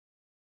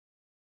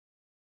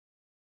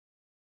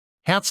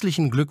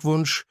Herzlichen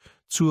Glückwunsch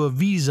zur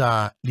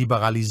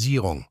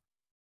Visa-Liberalisierung.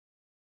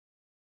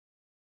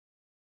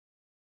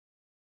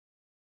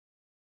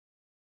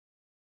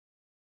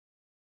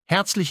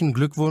 Herzlichen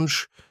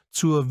Glückwunsch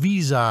zur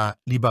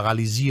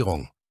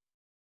Visa-Liberalisierung.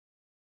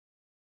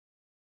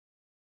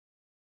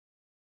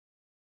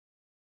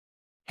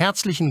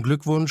 Herzlichen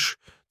Glückwunsch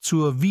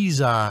zur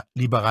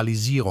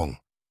Visa-Liberalisierung.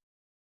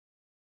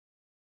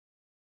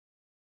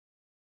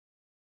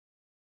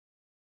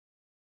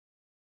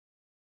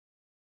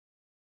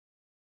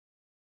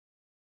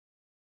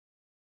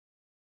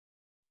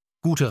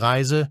 Gute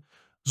Reise,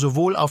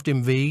 sowohl auf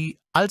dem Weg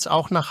als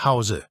auch nach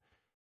Hause.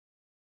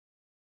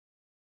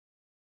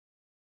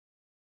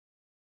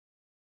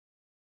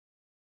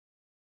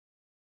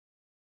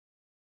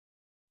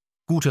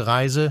 Gute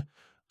Reise,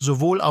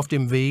 sowohl auf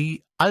dem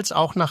Weg als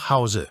auch nach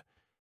Hause.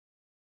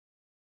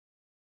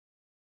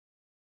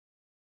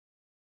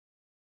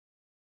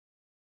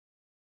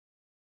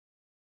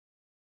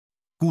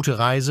 Gute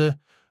Reise,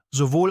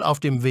 sowohl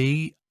auf dem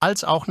Weg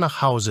als auch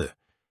nach Hause.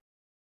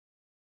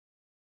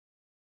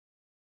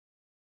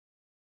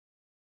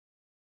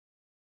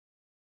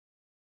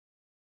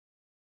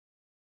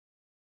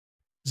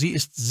 Sie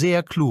ist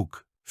sehr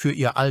klug für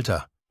ihr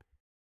Alter.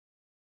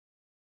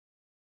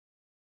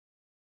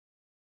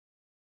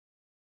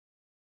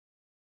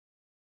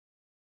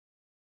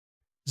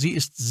 Sie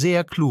ist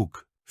sehr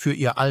klug für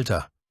ihr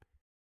Alter.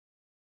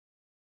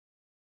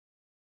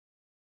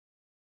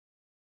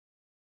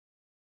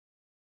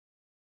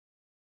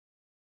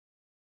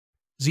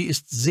 Sie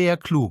ist sehr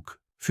klug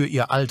für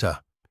ihr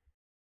Alter.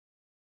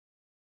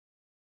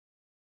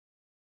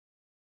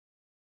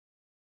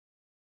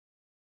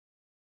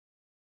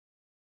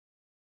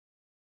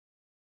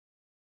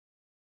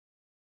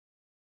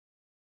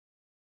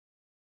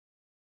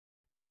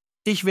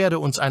 Ich werde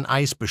uns ein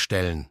Eis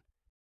bestellen.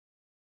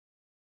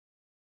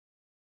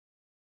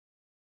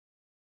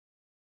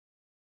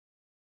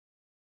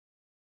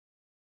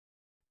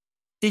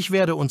 Ich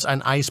werde uns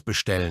ein Eis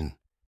bestellen.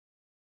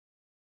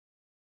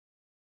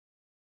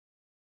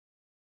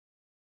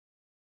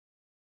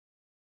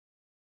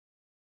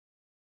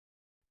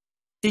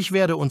 Ich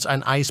werde uns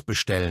ein Eis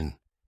bestellen.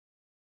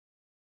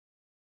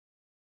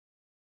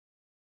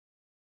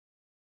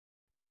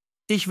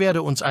 Ich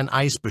werde uns ein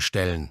Eis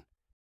bestellen.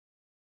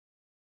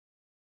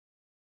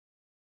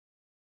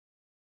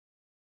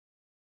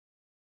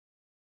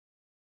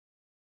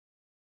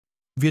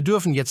 Wir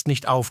dürfen jetzt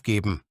nicht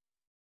aufgeben.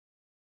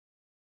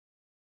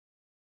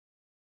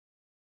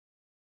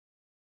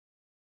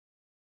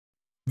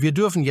 Wir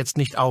dürfen jetzt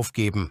nicht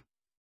aufgeben.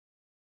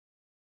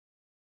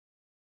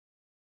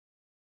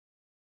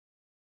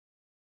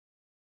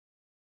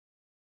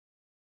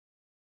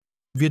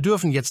 Wir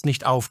dürfen jetzt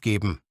nicht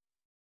aufgeben.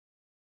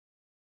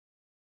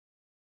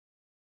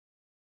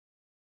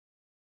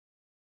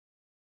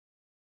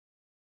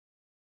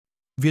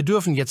 Wir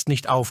dürfen jetzt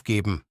nicht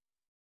aufgeben.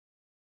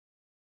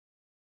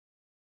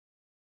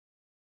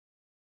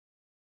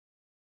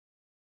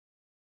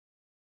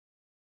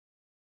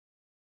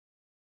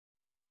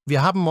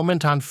 Wir haben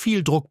momentan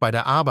viel Druck bei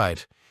der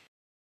Arbeit.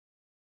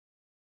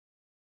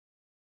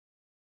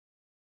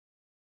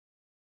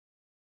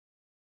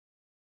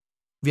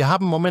 Wir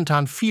haben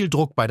momentan viel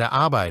Druck bei der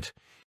Arbeit.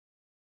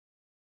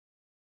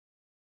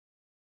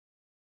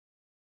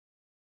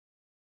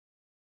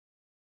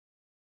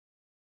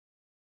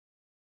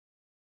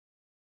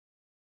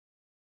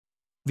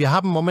 Wir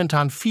haben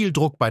momentan viel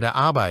Druck bei der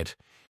Arbeit.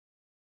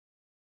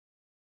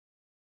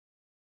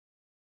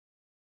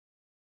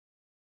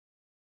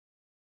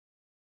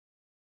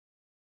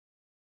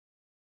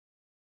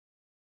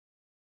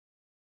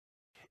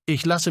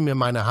 Ich lasse mir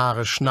meine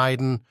Haare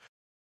schneiden.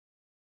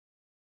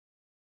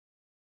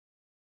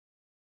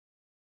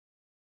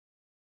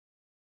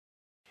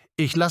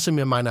 Ich lasse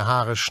mir meine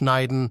Haare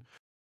schneiden.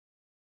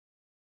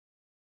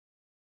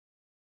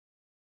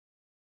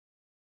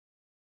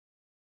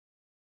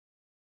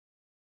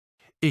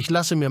 Ich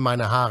lasse mir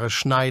meine Haare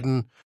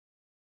schneiden.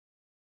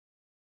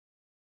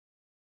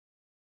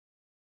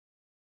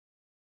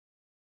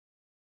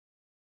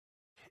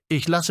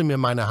 Ich lasse mir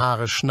meine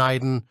Haare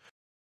schneiden.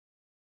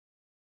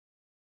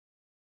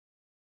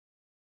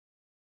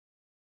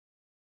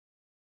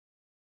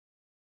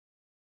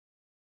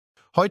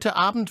 Heute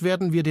Abend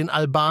werden wir den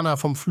Albaner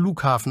vom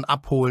Flughafen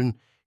abholen.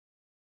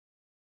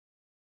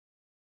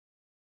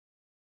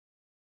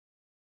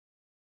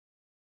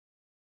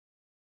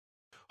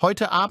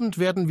 Heute Abend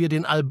werden wir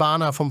den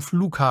Albaner vom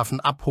Flughafen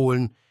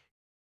abholen.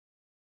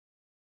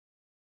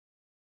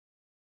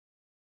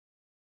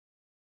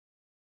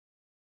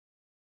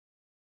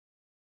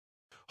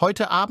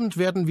 Heute Abend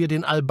werden wir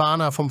den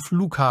Albaner vom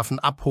Flughafen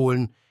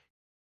abholen.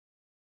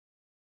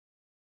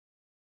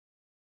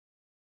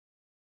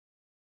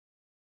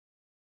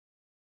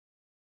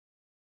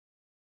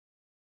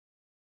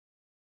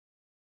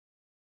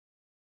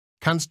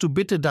 Kannst du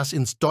bitte das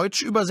ins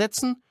Deutsch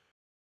übersetzen?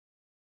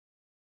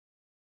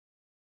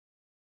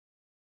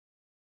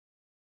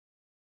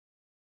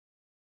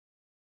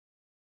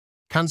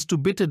 Kannst du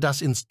bitte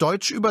das ins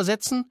Deutsch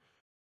übersetzen?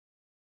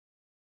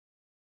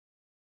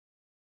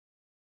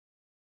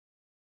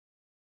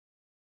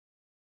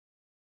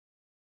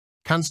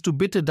 Kannst du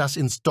bitte das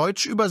ins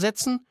Deutsch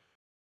übersetzen?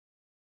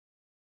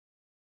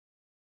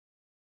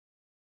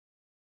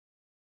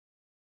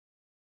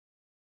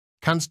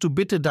 Kannst du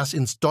bitte das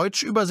ins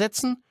Deutsch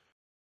übersetzen?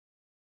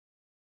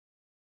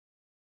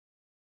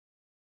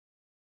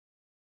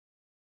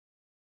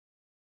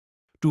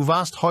 Du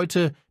warst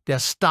heute der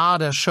Star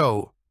der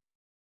Show.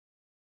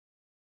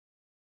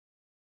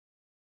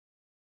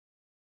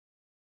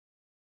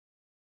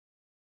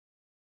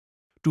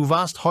 Du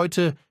warst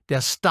heute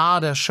der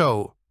Star der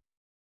Show.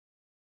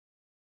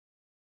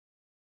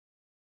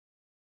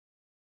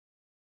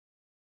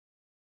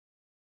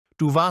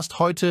 Du warst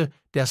heute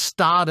der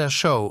Star der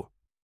Show.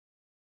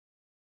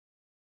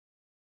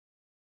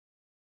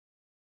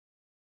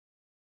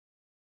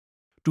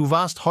 Du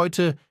warst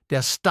heute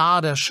der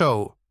Star der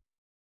Show.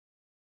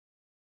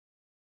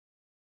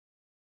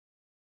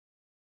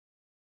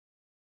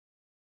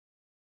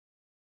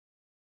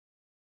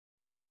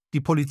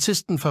 Die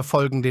Polizisten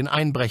verfolgen den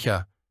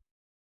Einbrecher.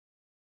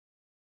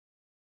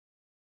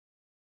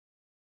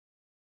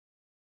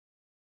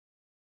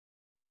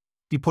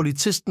 Die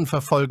Polizisten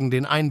verfolgen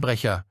den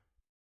Einbrecher.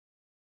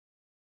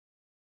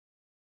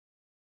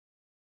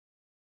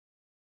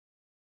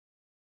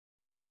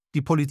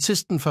 Die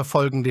Polizisten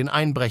verfolgen den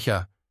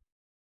Einbrecher.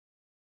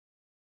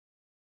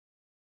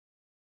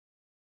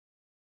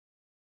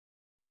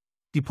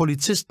 Die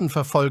Polizisten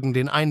verfolgen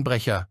den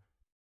Einbrecher.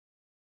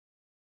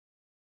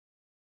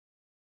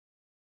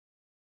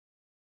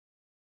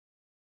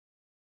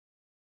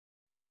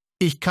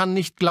 Ich kann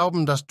nicht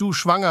glauben, dass du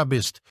schwanger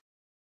bist.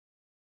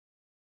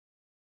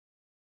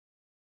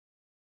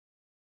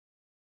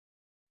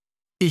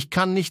 Ich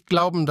kann nicht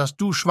glauben, dass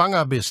du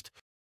schwanger bist.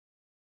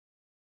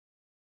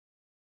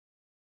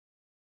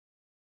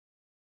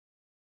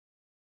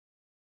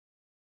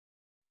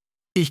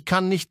 Ich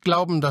kann nicht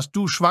glauben, dass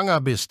du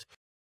schwanger bist.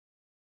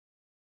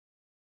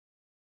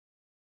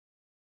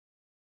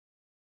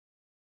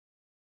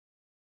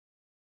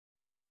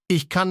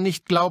 Ich kann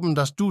nicht glauben,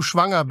 dass du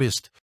schwanger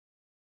bist.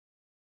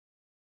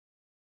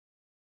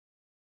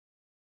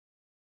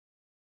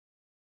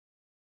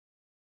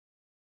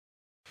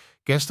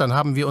 Gestern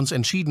haben wir uns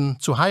entschieden,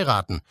 zu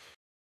heiraten.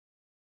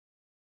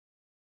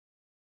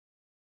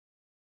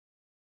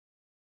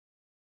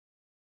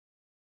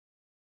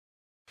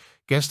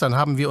 Gestern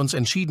haben wir uns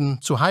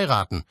entschieden, zu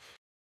heiraten.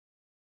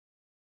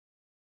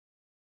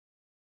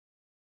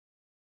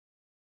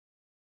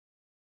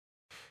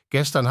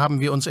 Gestern haben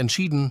wir uns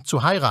entschieden,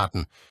 zu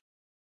heiraten.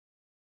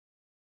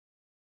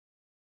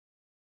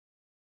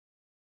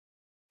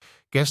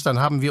 Gestern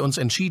haben wir uns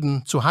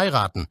entschieden, zu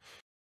heiraten.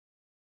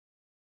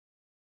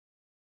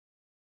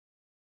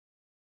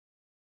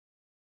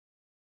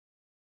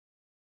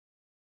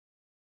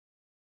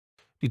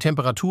 Die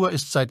Temperatur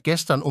ist seit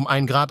gestern um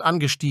 1 Grad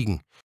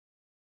angestiegen.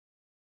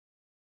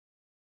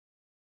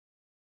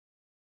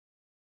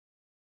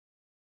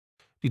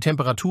 Die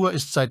Temperatur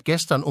ist seit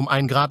gestern um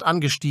 1 Grad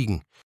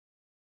angestiegen.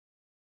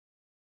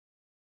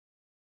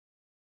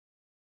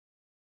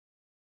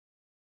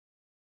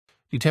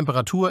 Die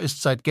Temperatur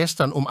ist seit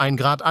gestern um 1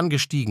 Grad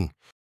angestiegen.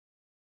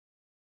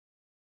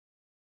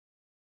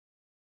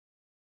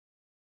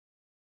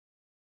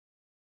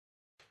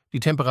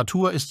 Die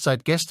Temperatur ist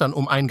seit gestern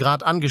um 1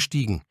 Grad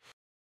angestiegen.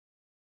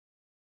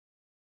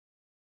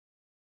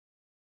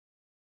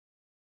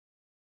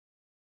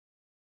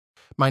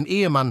 Mein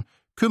Ehemann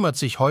kümmert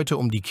sich heute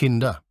um die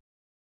Kinder.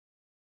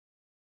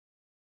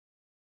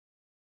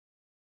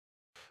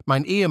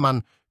 Mein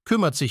Ehemann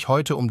kümmert sich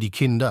heute um die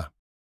Kinder.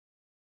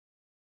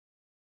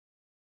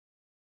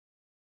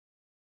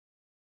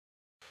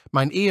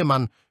 Mein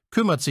Ehemann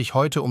kümmert sich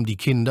heute um die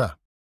Kinder.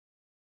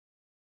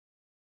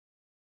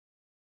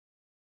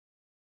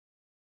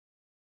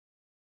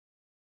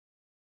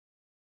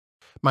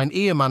 Mein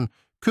Ehemann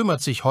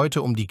kümmert sich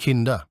heute um die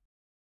Kinder.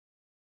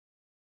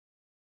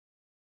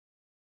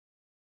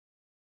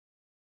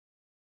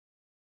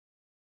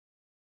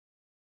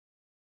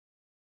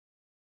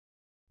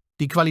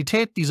 Die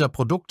Qualität dieser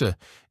Produkte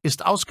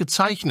ist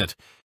ausgezeichnet.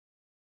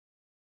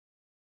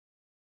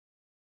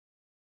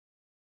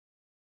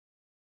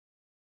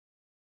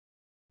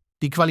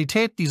 Die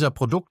Qualität dieser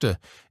Produkte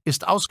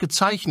ist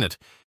ausgezeichnet.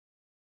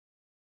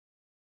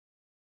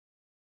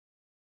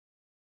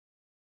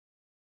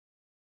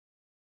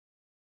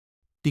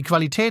 Die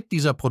Qualität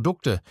dieser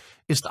Produkte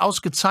ist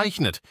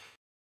ausgezeichnet.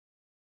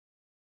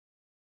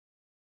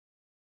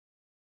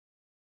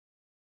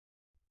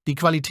 Die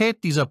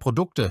Qualität dieser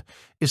Produkte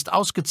ist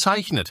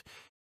ausgezeichnet.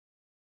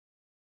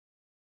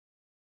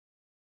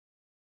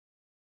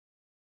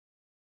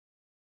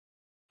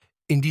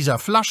 In dieser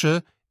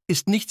Flasche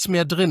ist nichts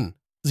mehr drin.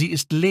 Sie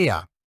ist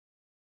leer.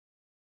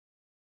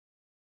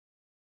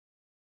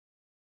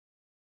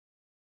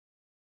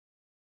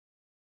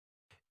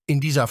 In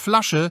dieser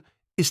Flasche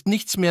ist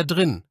nichts mehr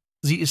drin.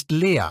 Sie ist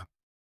leer.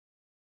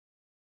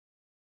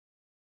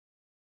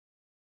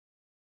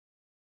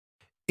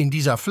 In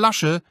dieser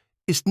Flasche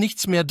ist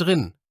nichts mehr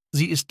drin.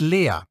 Sie ist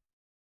leer.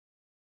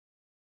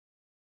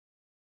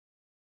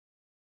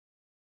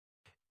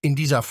 In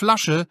dieser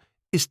Flasche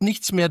ist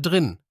nichts mehr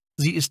drin.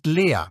 Sie ist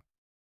leer.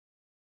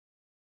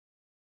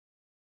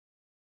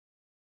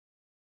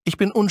 Ich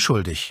bin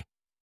unschuldig.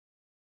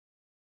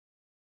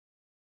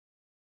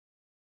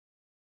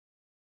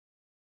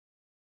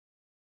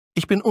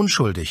 Ich bin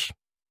unschuldig.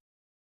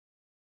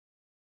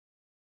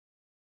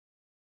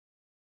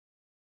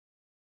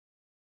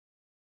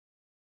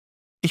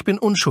 Ich bin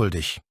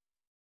unschuldig.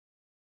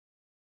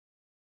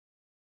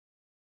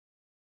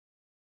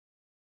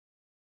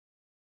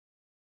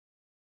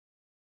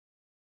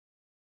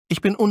 Ich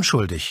bin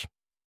unschuldig.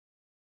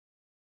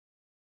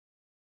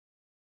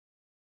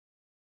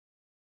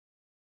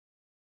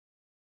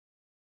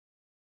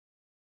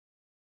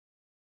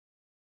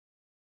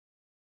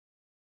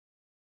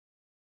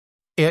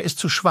 Er ist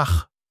zu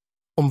schwach,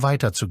 um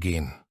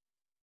weiterzugehen.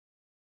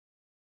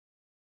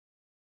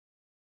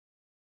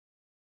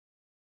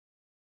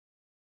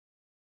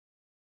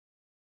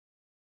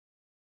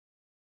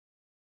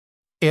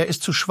 Er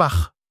ist zu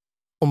schwach,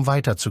 um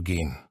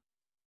weiterzugehen.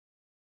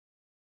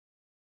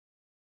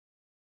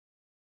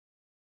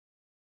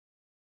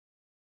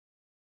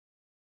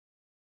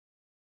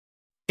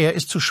 Er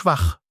ist zu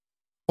schwach,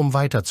 um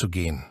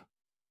weiterzugehen.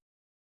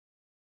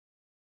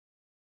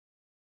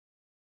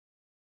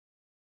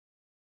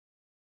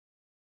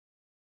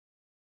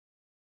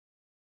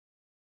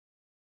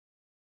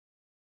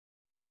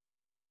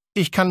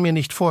 Ich kann mir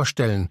nicht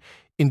vorstellen,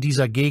 in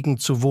dieser Gegend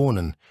zu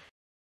wohnen.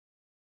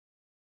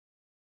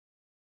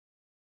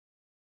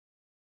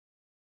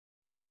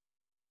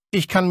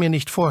 Ich kann mir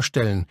nicht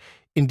vorstellen,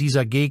 in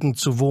dieser Gegend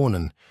zu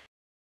wohnen.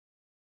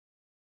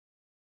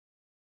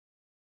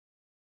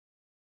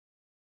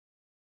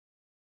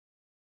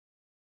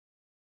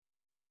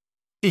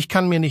 Ich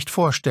kann mir nicht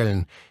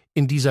vorstellen,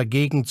 in dieser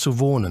Gegend zu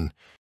wohnen.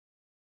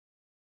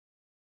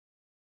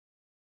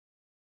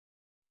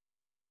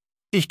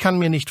 Ich kann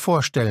mir nicht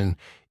vorstellen,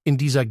 in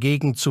dieser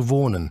Gegend zu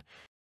wohnen.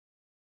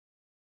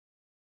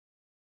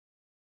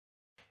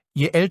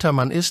 Je älter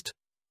man ist,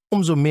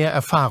 umso mehr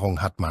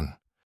Erfahrung hat man.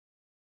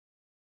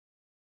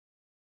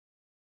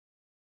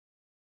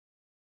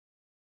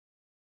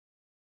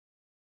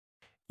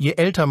 Je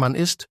älter man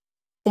ist,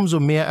 umso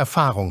mehr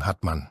Erfahrung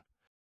hat man.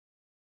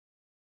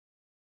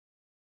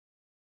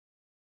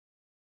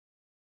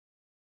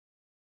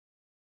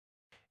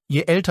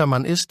 Je älter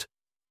man ist,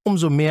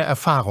 umso mehr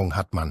Erfahrung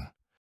hat man.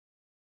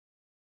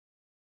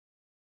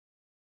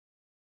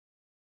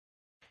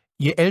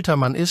 Je älter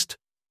man ist,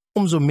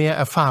 umso mehr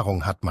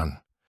Erfahrung hat man.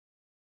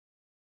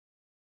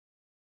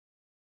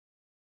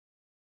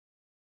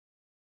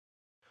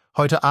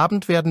 Heute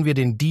Abend werden wir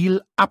den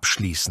Deal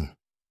abschließen.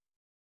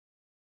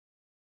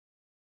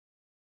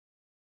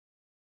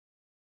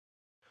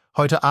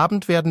 Heute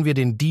Abend werden wir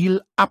den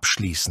Deal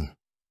abschließen.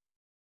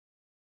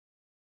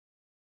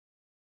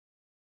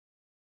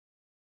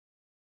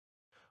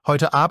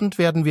 Heute Abend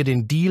werden wir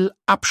den Deal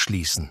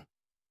abschließen.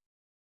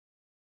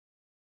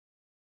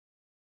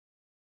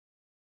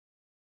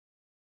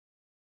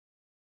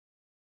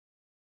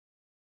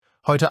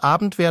 Heute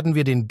Abend werden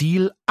wir den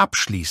Deal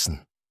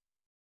abschließen.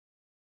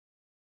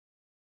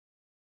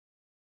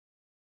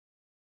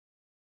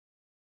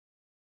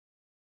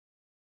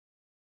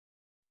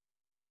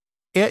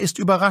 Er ist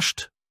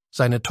überrascht,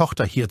 seine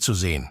Tochter hier zu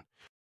sehen.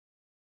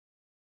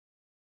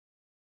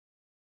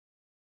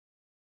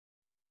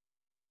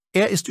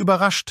 Er ist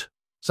überrascht,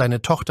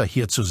 seine Tochter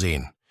hier zu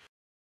sehen.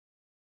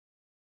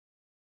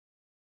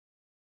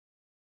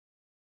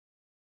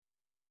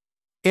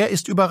 Er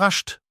ist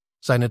überrascht,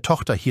 seine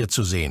Tochter hier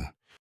zu sehen.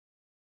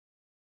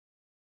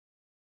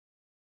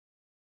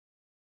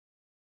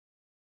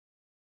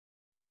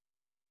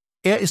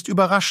 Er ist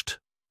überrascht,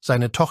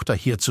 seine Tochter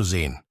hier zu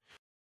sehen.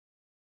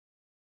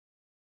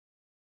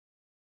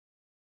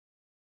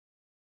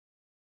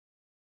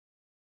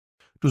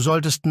 Du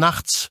solltest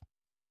nachts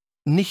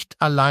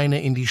nicht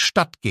alleine in die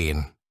Stadt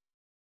gehen.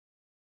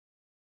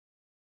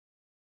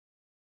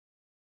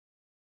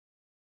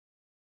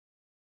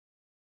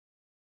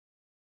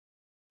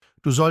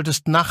 Du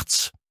solltest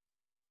nachts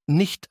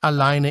nicht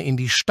alleine in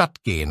die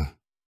Stadt gehen.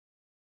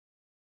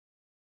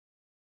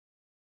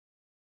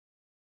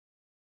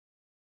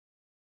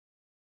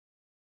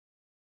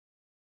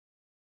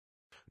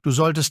 Du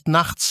solltest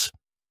nachts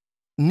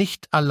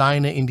nicht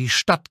alleine in die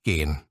Stadt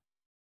gehen.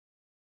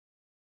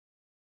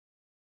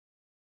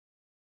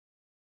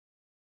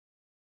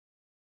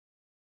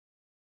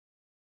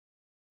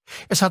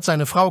 Es hat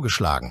seine Frau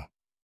geschlagen.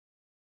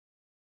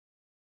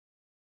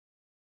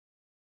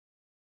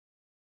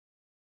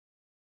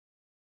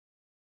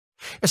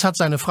 Es hat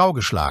seine Frau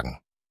geschlagen.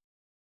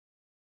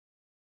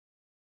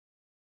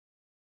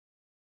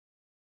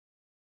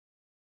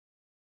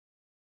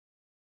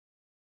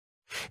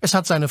 Es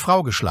hat seine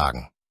Frau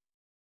geschlagen.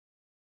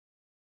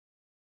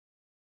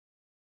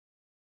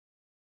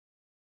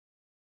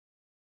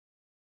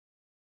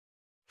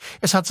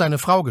 Es hat seine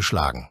Frau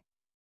geschlagen.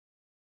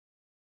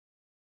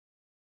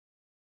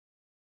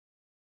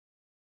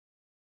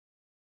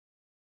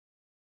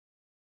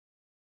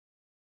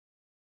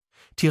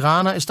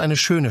 Tirana ist eine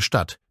schöne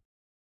Stadt.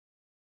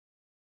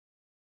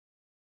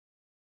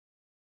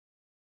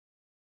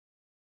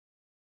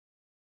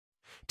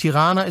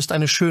 Tirana ist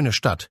eine schöne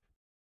Stadt.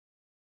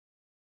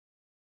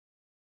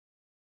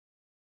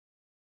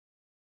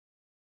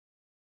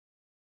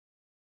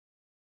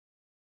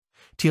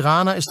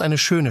 Tirana ist eine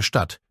schöne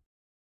Stadt.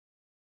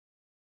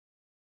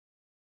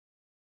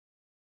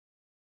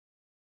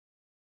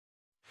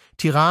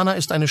 Tirana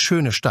ist eine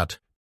schöne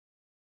Stadt.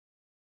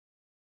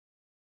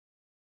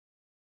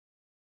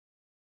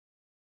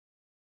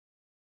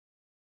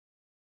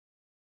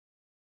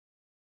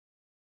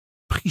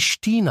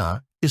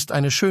 Pristina ist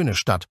eine schöne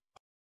Stadt.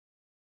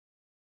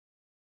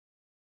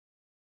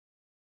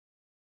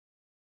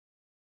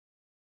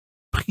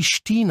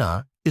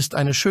 Pristina ist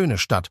eine schöne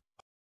Stadt.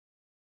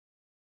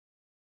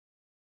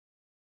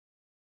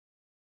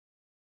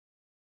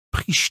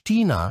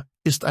 Pristina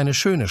ist eine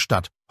schöne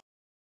Stadt.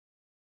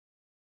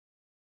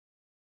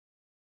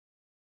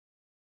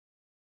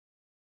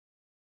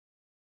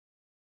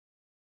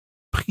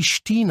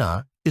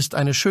 Pristina ist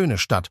eine schöne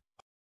Stadt.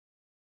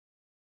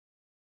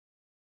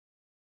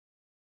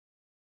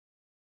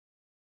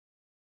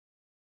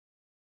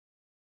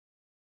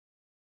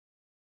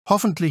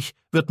 Hoffentlich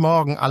wird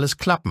morgen alles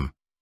klappen.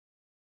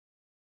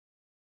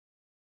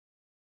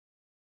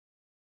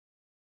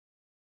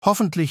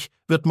 Hoffentlich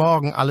wird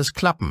morgen alles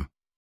klappen.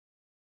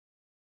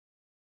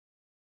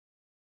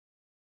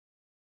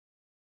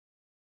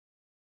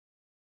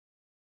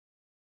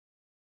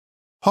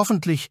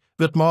 Hoffentlich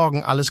wird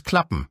morgen alles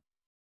klappen.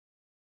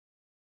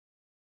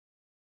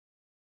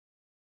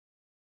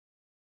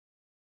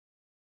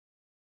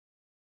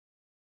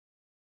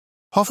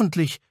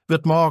 Hoffentlich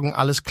wird morgen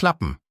alles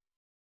klappen.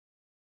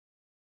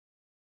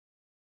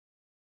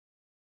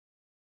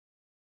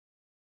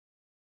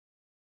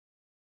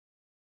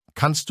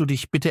 Kannst du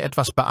dich bitte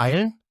etwas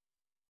beeilen?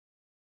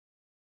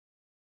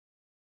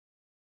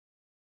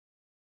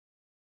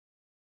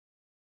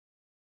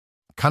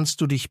 Kannst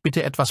du dich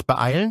bitte etwas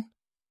beeilen?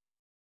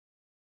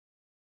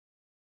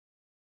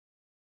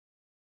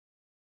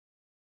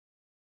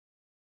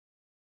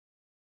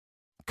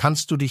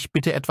 Kannst du dich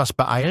bitte etwas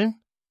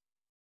beeilen?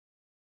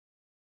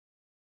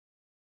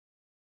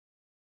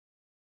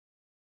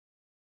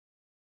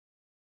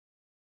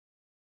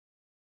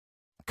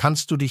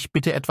 Kannst du dich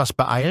bitte etwas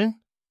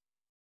beeilen?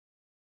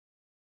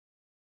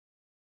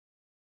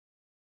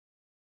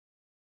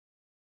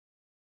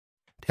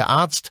 Der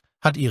Arzt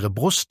hat ihre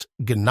Brust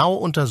genau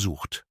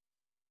untersucht.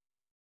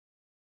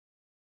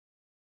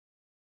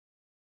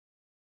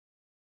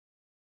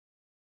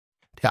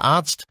 Der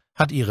Arzt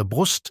hat ihre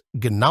Brust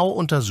genau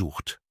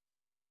untersucht.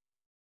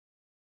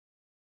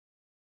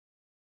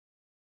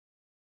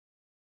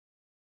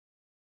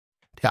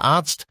 Der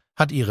Arzt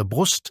hat ihre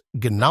Brust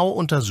genau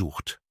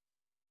untersucht.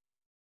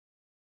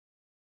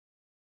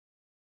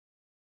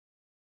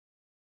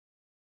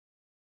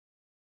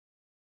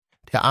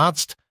 Der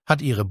Arzt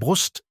hat ihre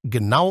Brust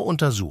genau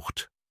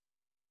untersucht.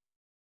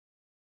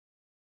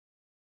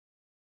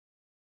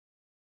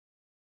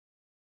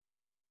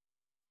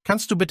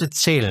 Kannst du bitte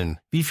zählen,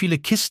 wie viele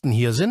Kisten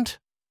hier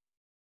sind?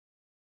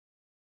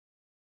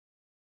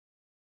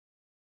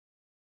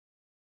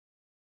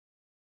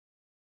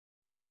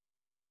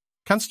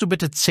 Kannst du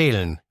bitte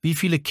zählen, wie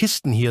viele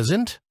Kisten hier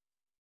sind?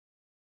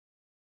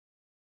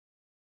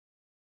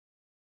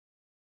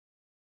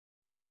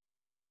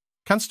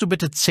 Kannst du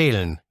bitte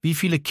zählen, wie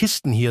viele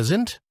Kisten hier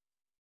sind?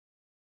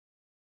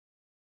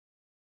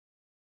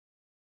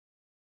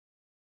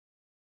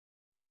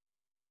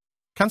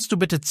 Kannst du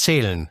bitte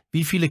zählen,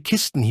 wie viele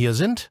Kisten hier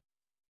sind?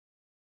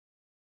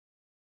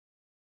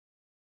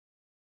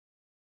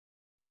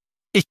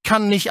 Ich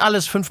kann nicht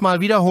alles 5-mal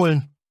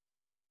wiederholen.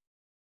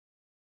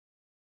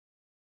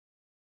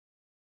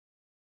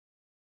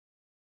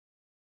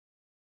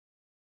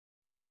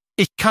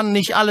 Ich kann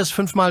nicht alles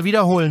 5-mal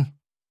wiederholen.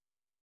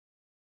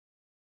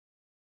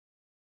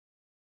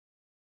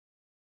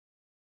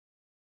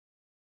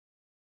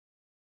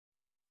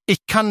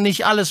 Ich kann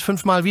nicht alles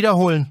 5-mal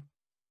wiederholen.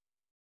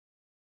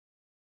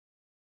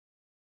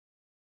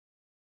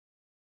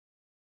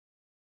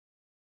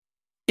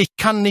 Ich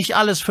kann nicht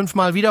alles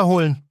 5-mal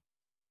wiederholen.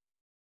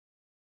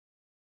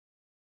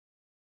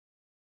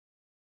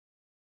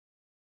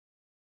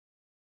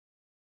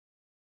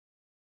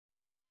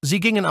 Sie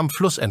gingen am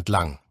Fluss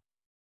entlang.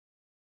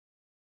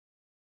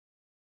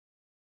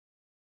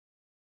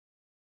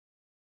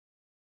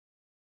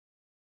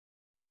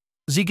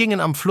 Sie gingen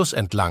am Fluss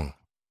entlang.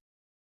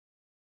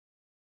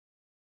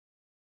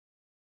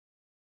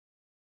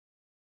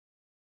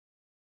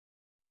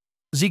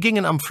 Sie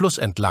gingen am Fluss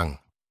entlang.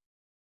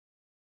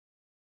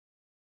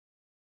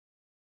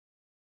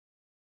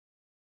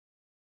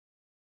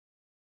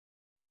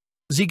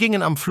 Sie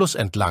gingen am Fluss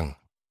entlang.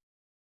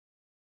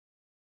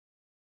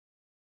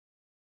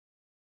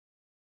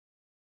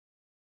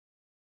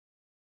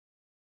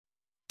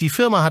 Die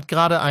Firma hat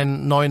gerade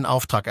einen neuen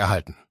Auftrag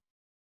erhalten.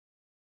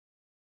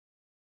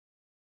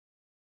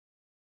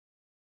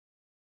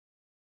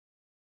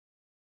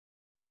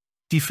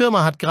 Die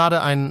Firma hat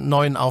gerade einen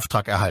neuen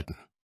Auftrag erhalten.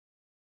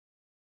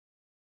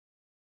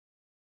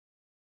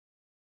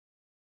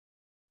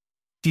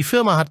 Die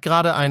Firma hat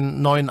gerade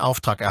einen neuen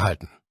Auftrag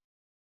erhalten.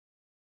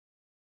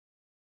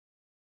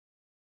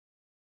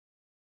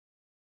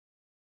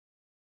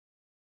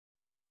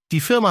 Die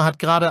Firma hat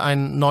gerade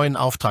einen neuen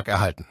Auftrag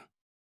erhalten.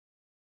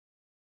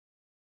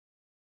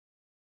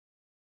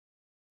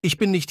 Ich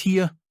bin nicht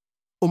hier,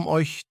 um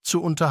euch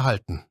zu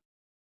unterhalten.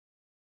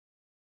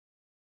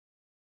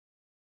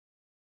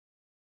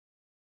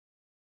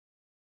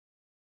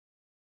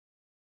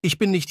 Ich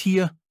bin nicht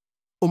hier,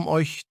 um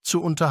euch zu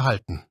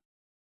unterhalten.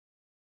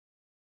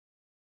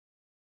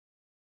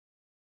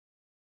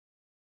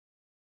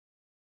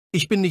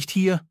 Ich bin nicht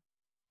hier,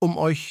 um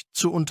euch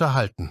zu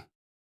unterhalten.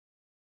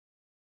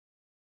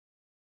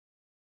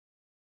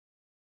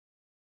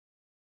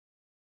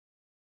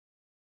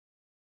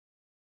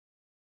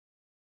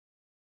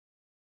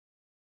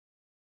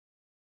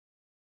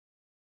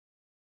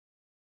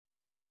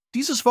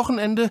 Dieses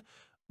Wochenende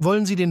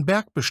wollen Sie den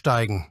Berg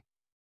besteigen.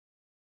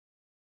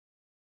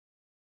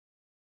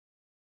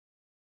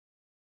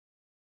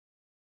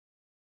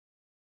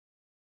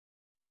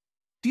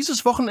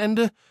 Dieses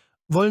Wochenende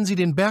wollen Sie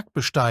den Berg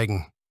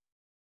besteigen.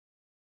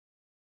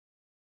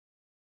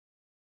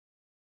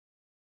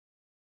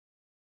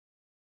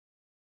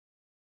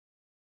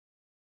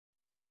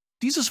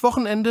 Dieses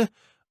Wochenende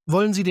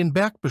wollen Sie den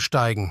Berg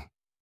besteigen.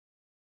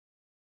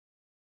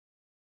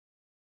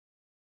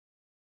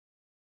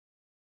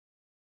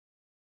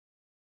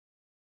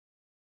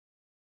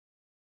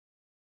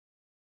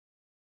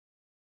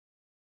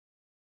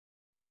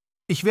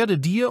 Ich werde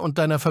dir und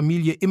deiner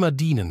Familie immer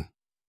dienen.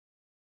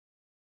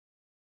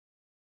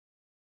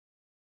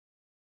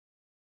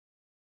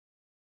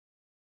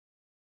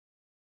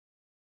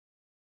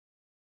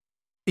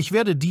 Ich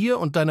werde dir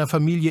und deiner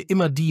Familie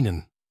immer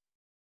dienen.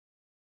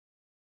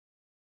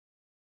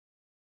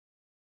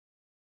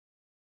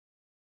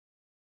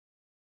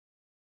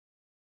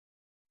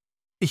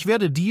 Ich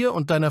werde dir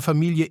und deiner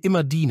Familie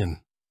immer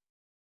dienen.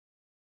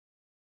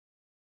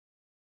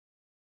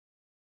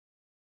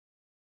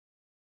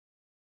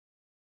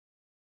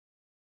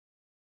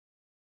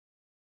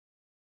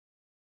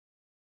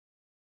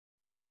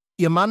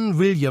 Ihr Mann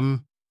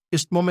William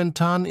ist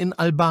momentan in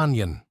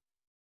Albanien.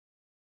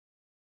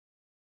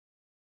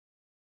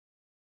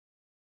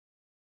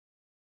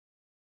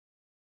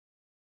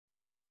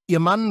 Ihr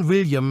Mann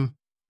William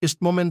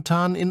ist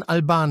momentan in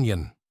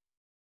Albanien.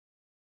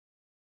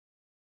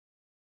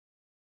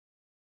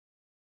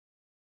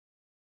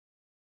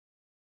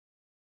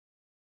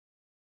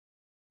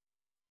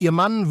 Ihr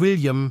Mann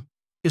William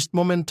ist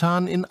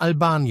momentan in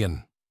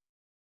Albanien.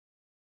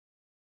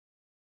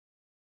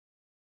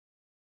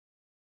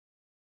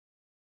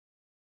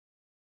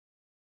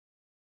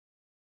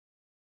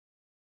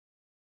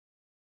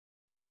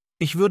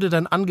 Ich würde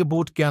dein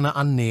Angebot gerne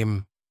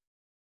annehmen.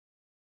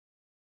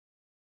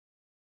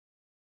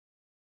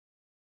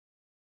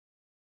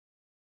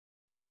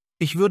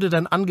 Ich würde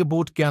dein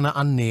Angebot gerne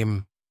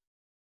annehmen.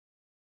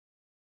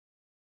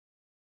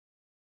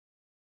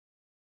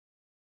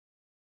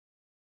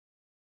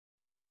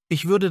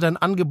 Ich würde dein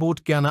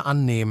Angebot gerne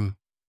annehmen.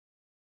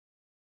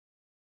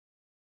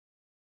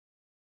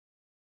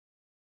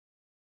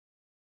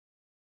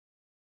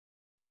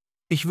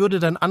 Ich würde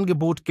dein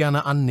Angebot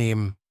gerne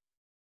annehmen.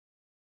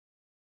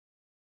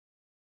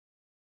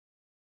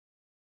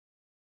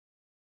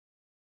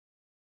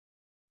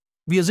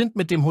 Wir sind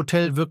mit dem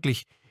Hotel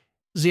wirklich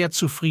sehr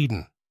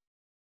zufrieden.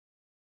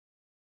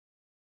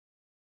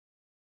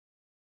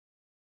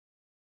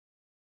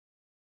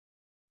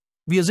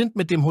 Wir sind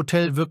mit dem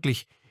Hotel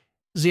wirklich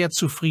sehr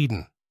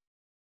zufrieden.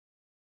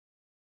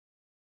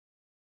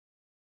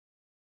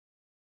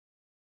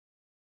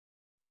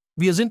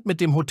 Wir sind mit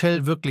dem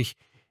Hotel wirklich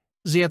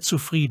sehr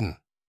zufrieden.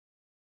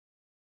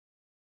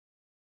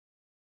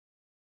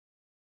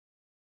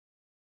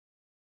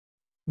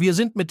 Wir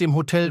sind mit dem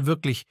Hotel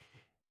wirklich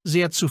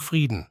sehr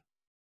zufrieden.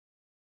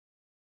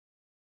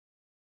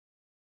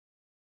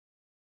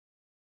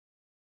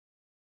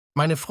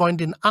 Meine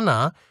Freundin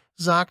Anna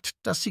sagt,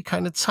 dass sie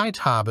keine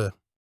Zeit habe.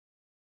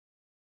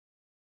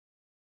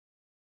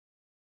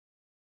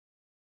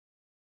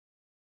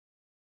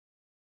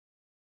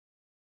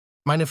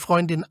 Meine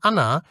Freundin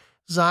Anna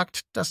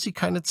sagt, dass sie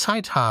keine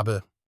Zeit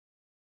habe.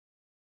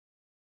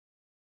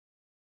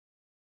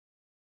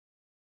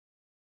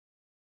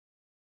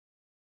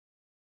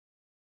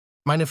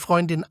 Meine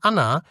Freundin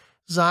Anna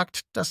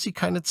sagt, dass sie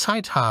keine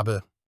Zeit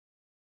habe.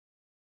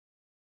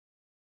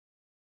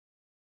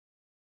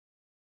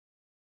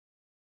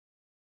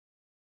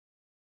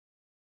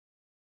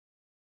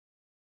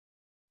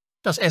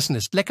 Das Essen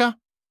ist lecker,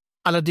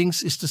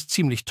 allerdings ist es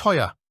ziemlich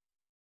teuer.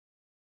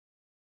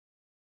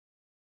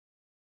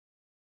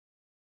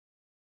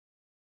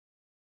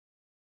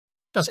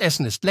 Das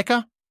Essen ist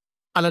lecker,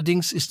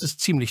 allerdings ist es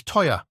ziemlich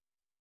teuer.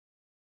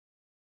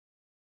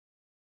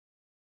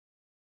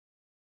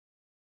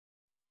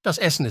 Das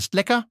Essen ist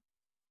lecker,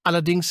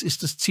 allerdings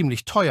ist es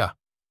ziemlich teuer.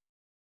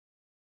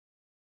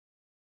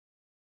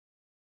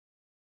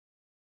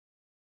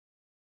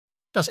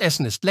 Das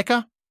Essen ist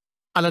lecker,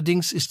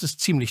 allerdings ist es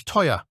ziemlich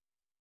teuer.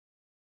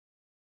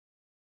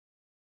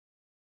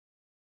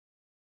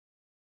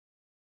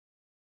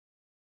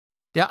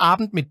 Der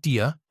Abend mit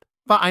dir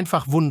war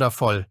einfach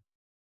wundervoll.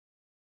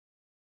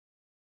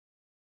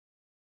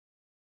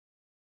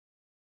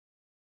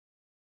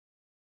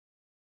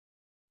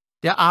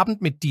 Der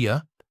Abend mit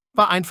dir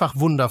war einfach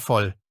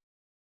wundervoll.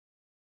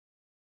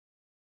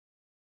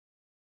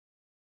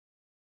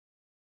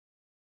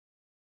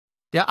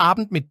 Der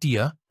Abend mit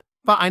dir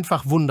war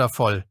einfach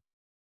wundervoll.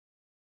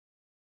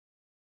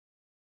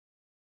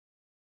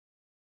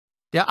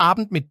 Der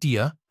Abend mit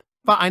dir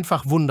war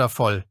einfach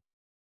wundervoll.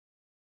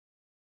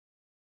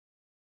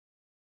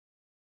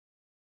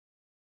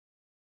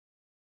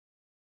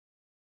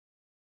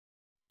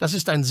 Das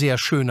ist ein sehr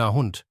schöner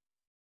Hund.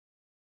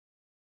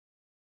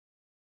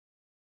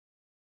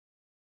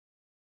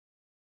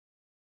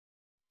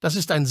 Das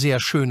ist ein sehr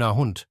schöner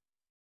Hund.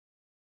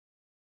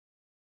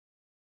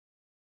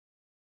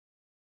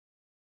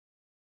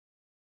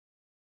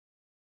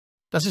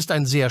 Das ist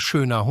ein sehr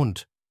schöner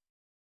Hund.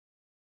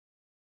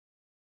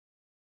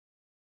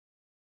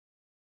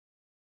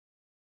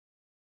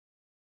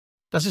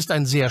 Das ist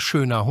ein sehr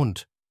schöner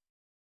Hund.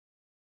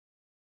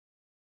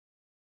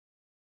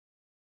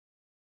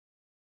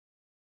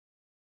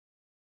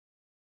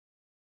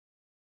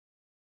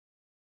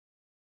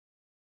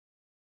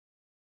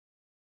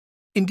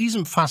 In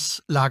diesem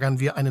Fass lagern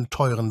wir einen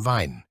teuren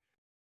Wein.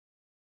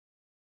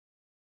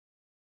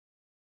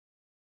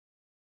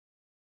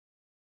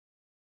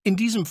 In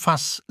diesem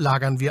Fass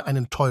lagern wir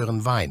einen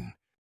teuren Wein.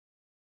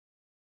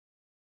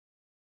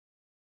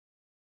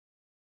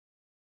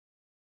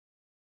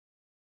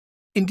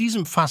 In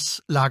diesem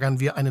Fass lagern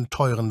wir einen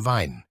teuren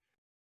Wein.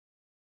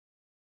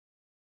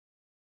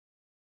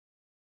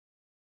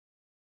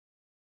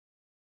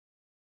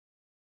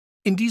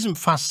 In diesem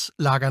Fass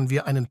lagern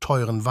wir einen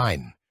teuren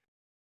Wein.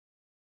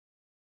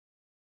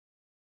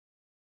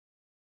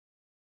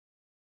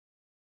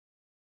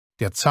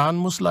 Der Zahn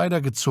muss leider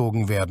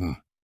gezogen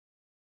werden.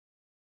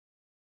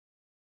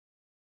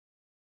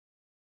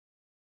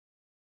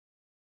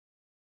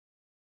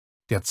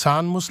 Der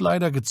Zahn muss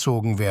leider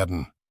gezogen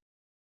werden.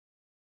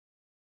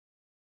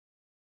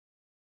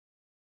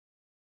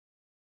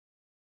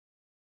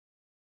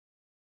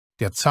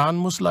 Der Zahn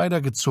muss leider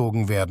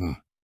gezogen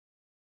werden.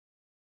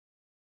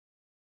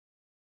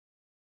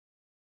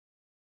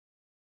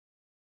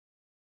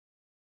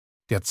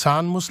 Der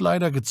Zahn muss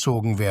leider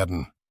gezogen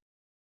werden.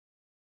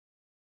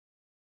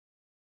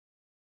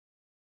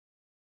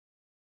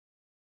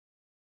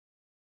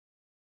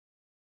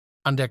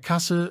 An der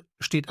Kasse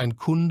steht ein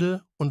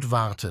Kunde und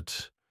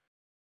wartet.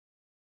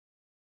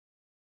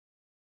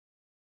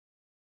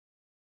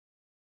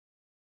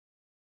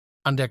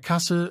 An der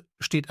Kasse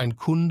steht ein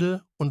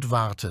Kunde und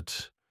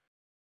wartet.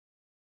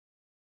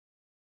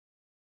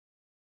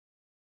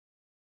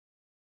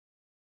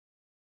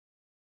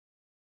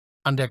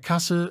 An der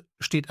Kasse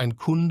steht ein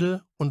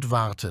Kunde und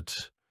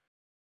wartet.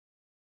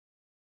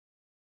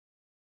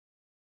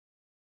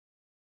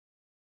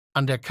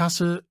 An der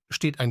Kasse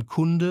steht ein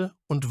Kunde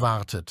und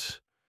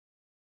wartet.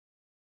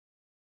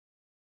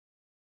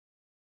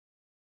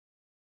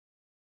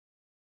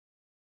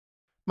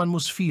 Man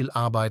muss viel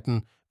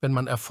arbeiten, wenn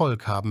man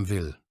Erfolg haben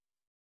will.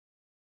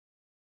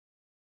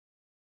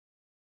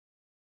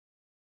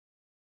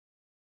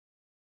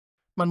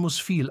 Man muss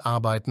viel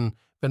arbeiten,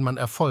 wenn man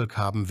Erfolg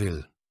haben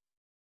will.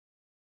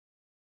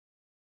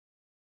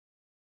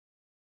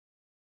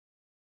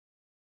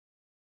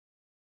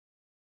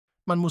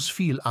 Man muss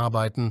viel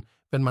arbeiten,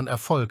 wenn man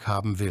Erfolg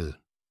haben will.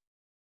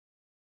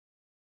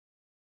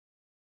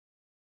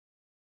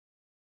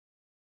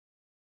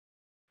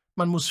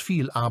 Man muss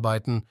viel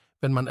arbeiten,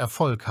 wenn man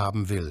Erfolg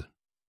haben will.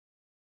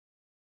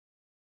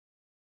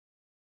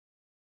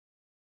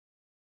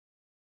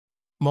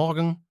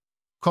 Morgen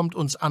kommt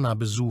uns Anna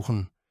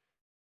besuchen.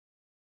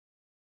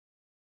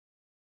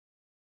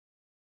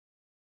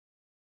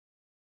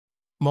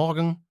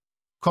 Morgen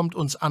kommt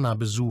uns Anna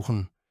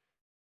besuchen.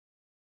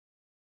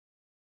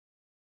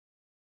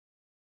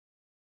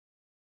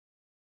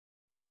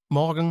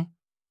 Morgen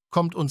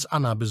kommt uns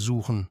Anna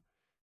besuchen.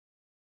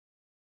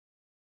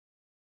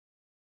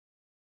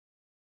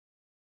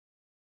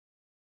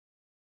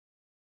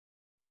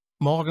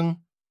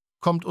 Morgen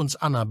kommt uns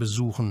Anna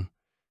besuchen.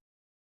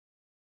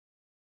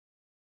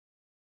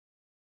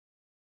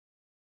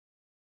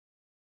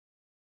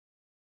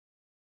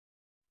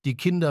 Die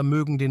Kinder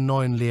mögen den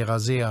neuen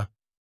Lehrer sehr.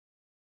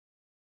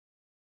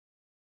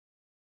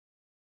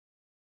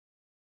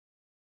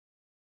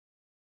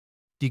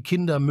 Die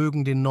Kinder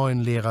mögen den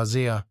neuen Lehrer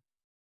sehr.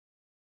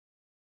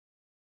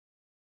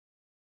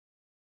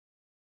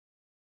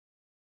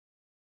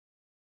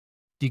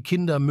 Die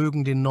Kinder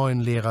mögen den neuen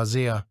Lehrer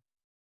sehr.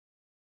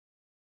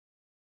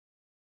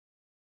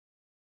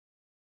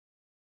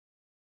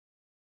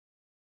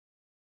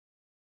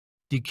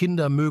 Die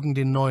Kinder mögen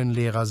den neuen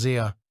Lehrer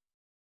sehr.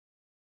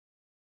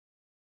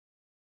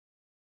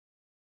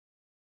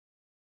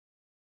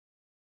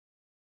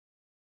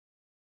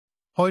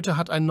 Heute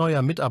hat ein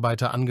neuer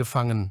Mitarbeiter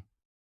angefangen.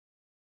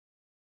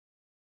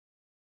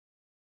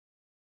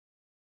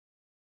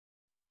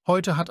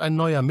 Heute hat ein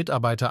neuer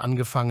Mitarbeiter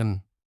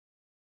angefangen.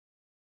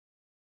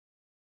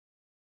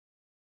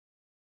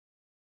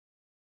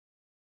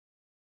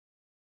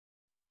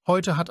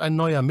 Heute hat ein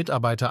neuer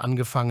Mitarbeiter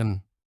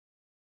angefangen.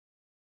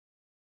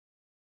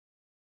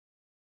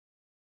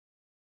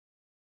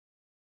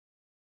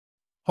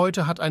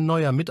 Heute hat ein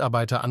neuer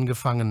Mitarbeiter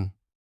angefangen.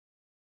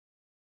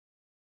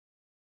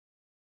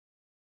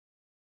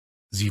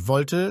 Sie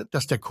wollte,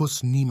 dass der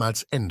Kuss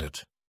niemals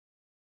endet.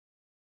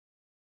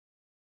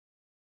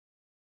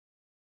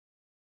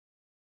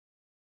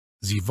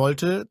 Sie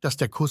wollte, dass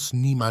der Kuss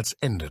niemals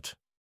endet.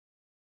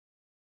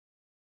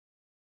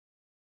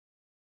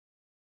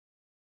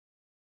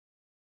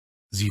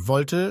 Sie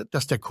wollte,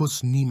 dass der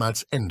Kuss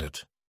niemals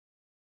endet.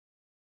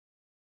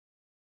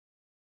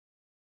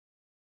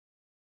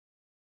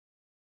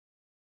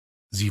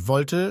 Sie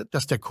wollte,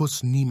 dass der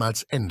Kuss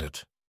niemals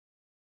endet.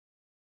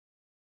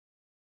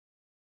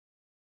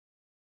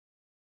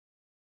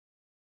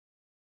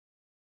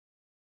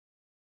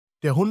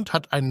 Der Hund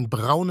hat einen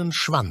braunen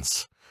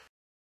Schwanz.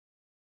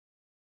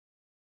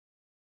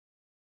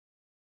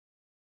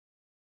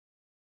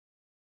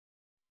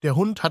 Der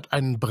Hund hat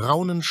einen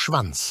braunen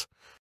Schwanz.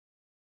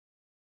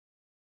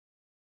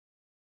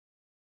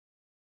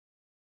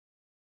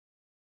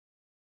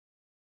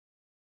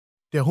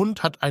 Der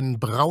Hund hat einen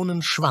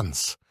braunen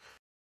Schwanz.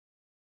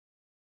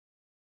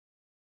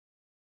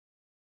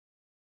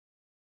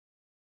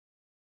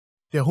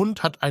 Der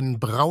Hund hat einen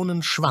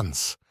braunen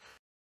Schwanz.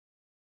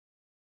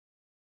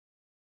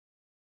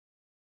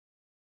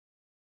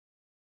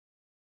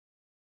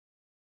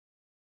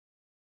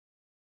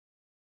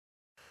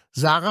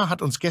 Sarah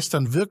hat uns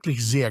gestern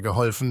wirklich sehr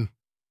geholfen.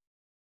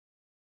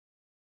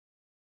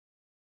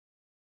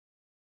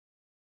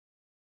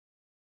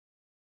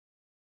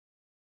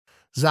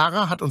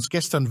 Sarah hat uns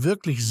gestern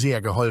wirklich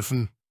sehr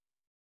geholfen.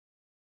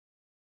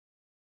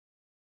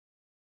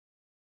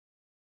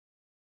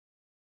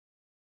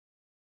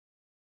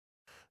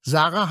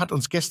 Sarah hat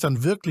uns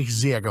gestern wirklich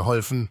sehr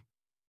geholfen.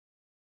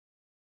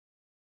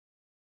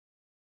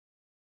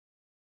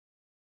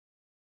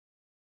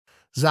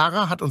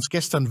 Sarah hat uns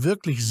gestern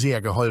wirklich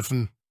sehr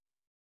geholfen.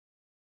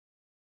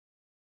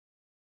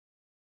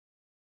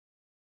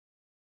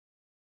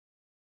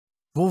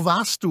 Wo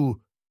warst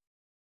du?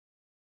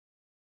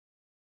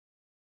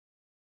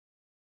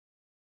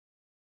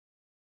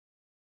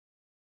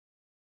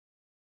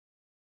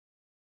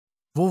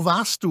 Wo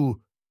warst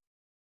du?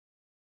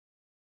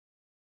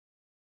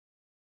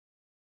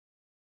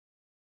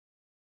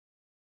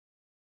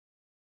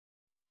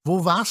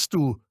 Wo warst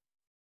du?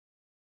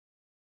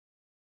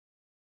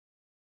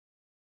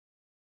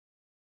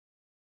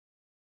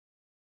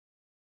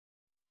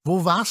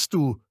 Wo warst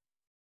du?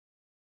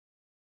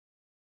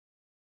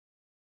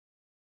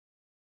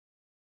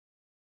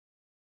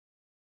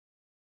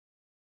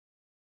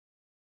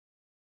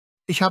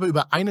 Ich habe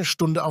über eine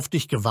Stunde auf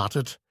dich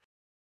gewartet.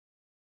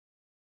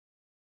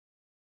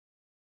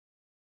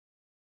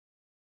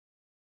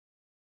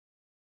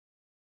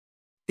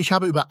 Ich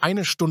habe über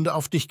eine Stunde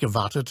auf dich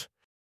gewartet.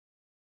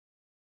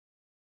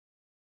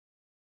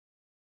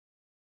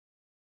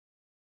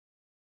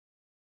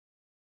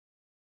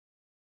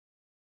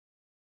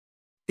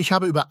 Ich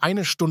habe über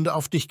eine Stunde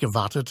auf dich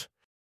gewartet.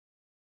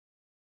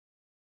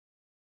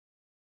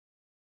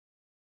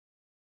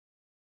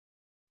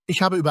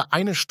 Ich habe über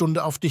eine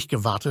Stunde auf dich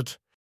gewartet.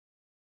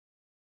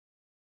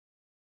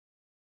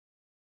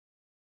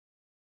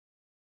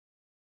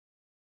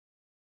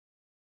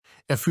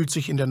 Er fühlt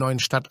sich in der neuen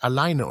Stadt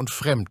alleine und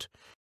fremd.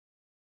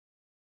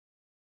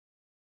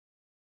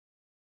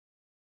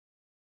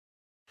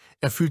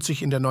 Er fühlt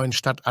sich in der neuen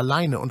Stadt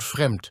alleine und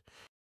fremd.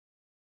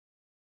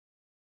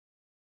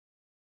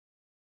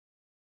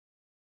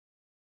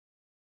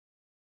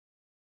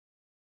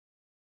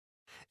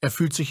 Er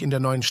fühlt sich in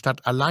der neuen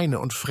Stadt alleine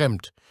und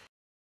fremd.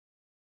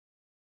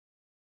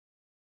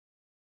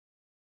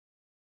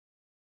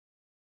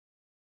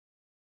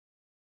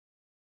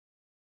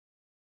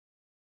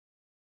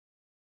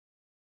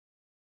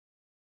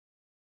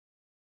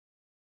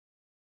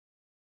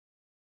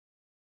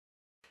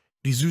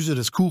 Die Süße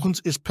des Kuchens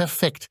ist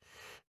perfekt.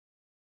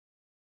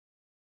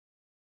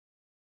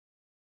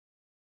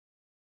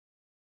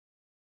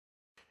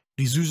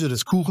 Die Süße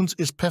des Kuchens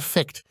ist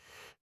perfekt.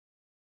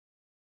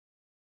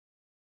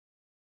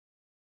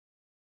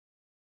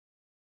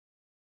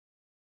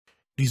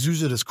 Die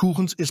Süße des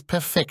Kuchens ist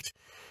perfekt.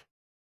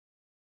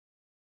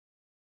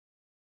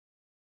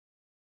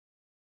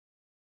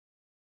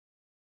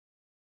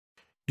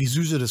 Die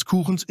Süße des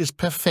Kuchens ist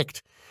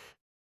perfekt.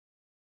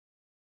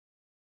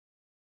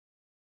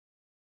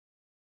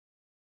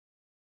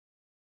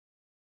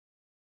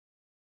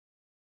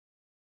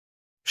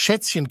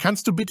 Schätzchen,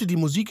 kannst du bitte die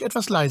Musik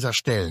etwas leiser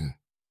stellen?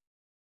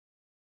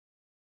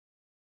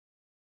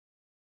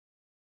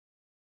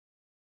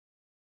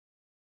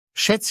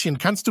 Schätzchen,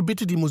 kannst du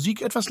bitte die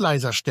Musik etwas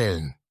leiser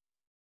stellen?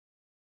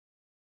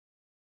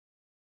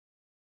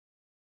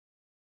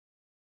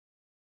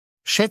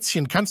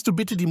 Schätzchen, kannst du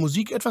bitte die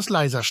Musik etwas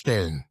leiser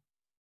stellen?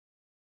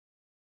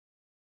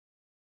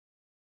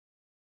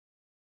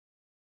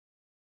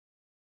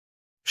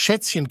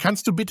 Schätzchen,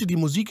 kannst du bitte die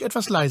Musik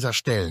etwas leiser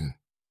stellen?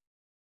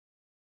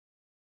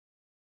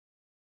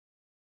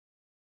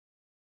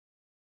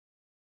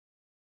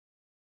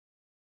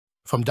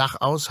 Vom Dach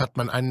aus hat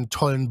man einen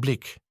tollen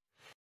Blick.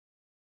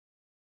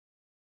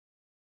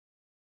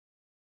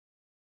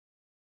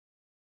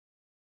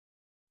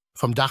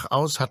 Vom Dach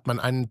aus hat man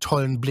einen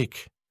tollen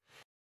Blick.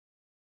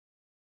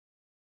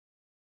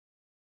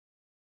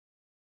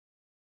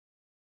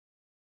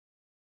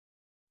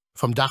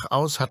 Vom Dach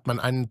aus hat man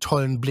einen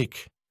tollen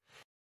Blick.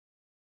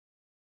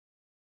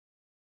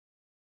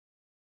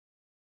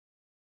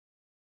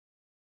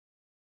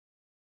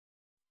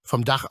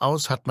 Vom Dach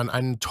aus hat man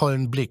einen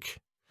tollen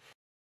Blick.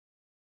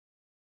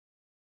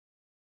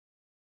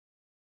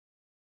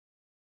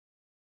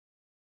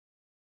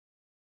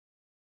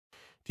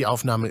 Die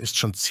Aufnahme ist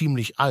schon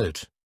ziemlich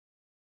alt.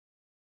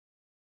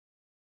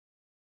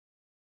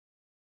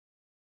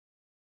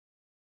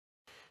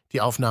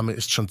 Die Aufnahme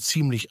ist schon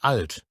ziemlich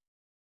alt.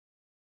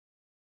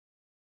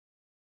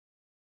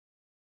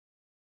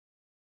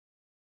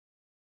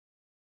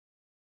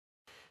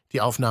 Die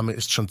Aufnahme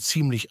ist schon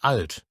ziemlich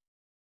alt.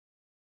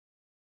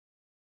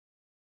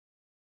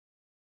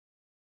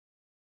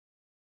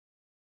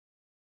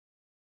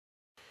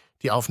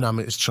 Die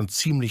Aufnahme ist schon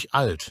ziemlich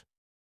alt.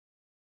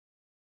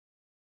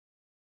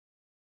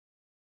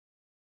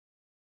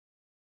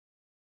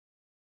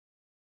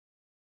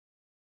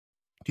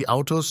 Die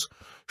Autos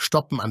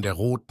stoppen an der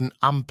roten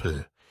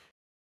Ampel.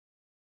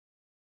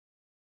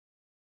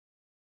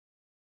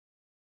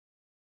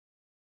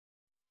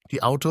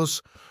 Die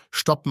Autos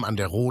stoppen an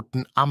der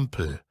roten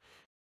Ampel.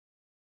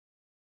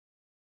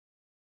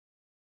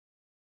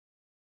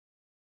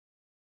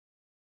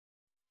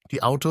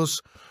 Die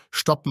Autos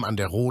stoppen an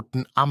der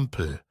roten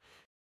Ampel.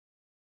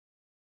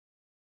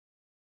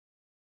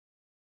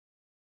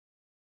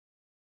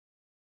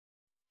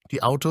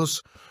 Die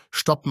Autos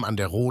stoppen an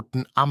der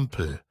roten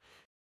Ampel.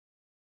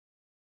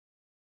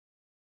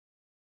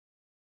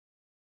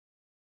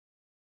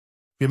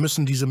 Wir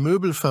müssen diese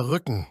Möbel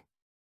verrücken.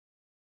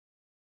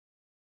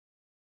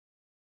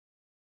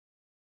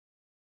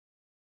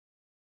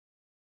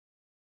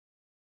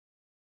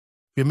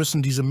 Wir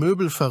müssen diese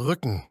Möbel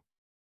verrücken.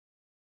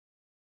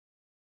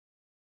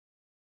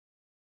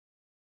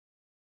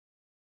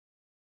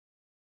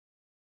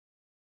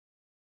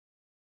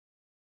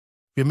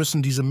 Wir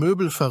müssen diese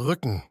Möbel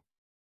verrücken.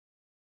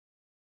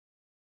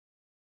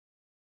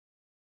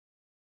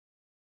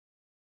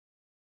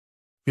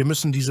 Wir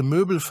müssen diese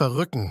Möbel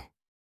verrücken.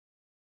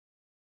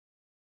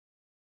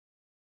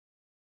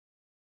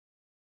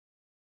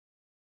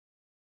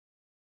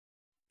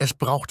 Es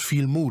braucht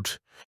viel Mut.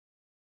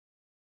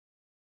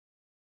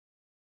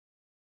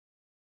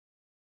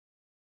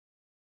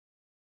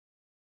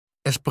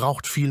 Es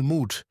braucht viel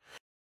Mut.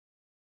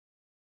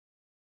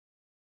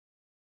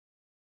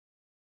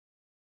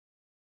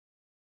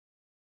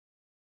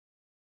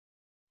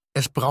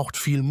 Es braucht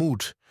viel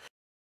Mut.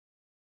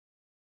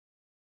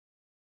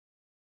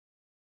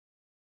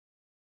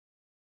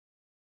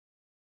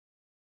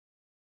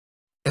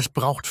 Es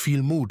braucht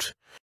viel Mut.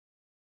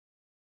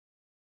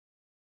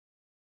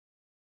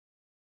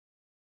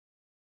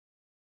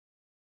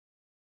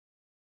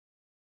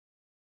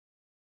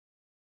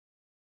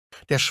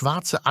 Der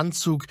schwarze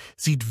Anzug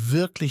sieht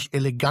wirklich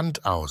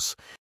elegant aus.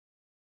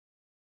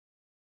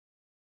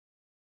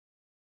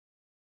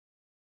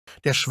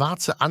 Der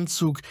schwarze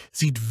Anzug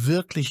sieht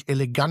wirklich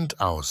elegant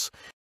aus.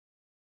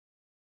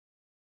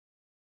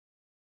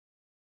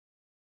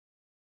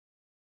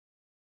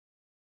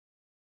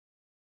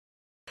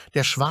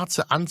 Der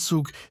schwarze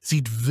Anzug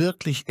sieht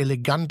wirklich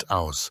elegant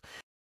aus.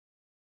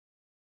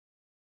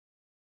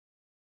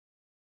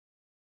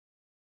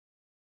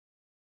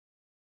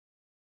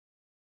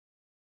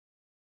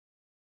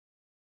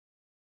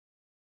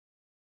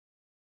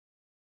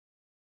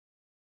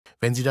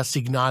 Wenn sie das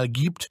Signal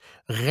gibt,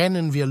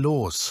 rennen wir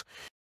los.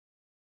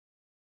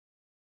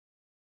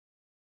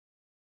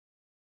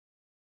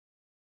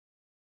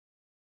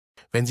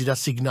 Wenn sie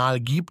das Signal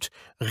gibt,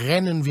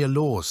 rennen wir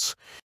los.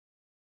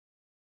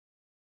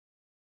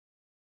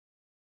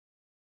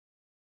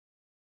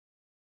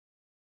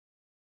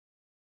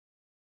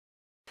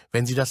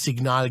 Wenn sie das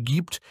Signal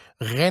gibt,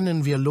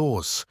 rennen wir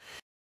los.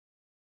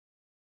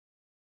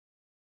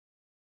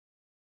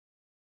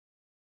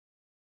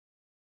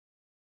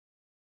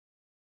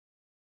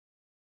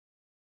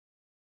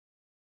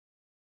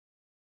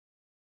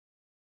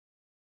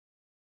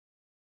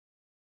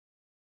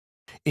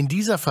 In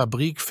dieser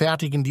Fabrik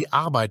fertigen die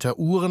Arbeiter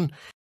Uhren.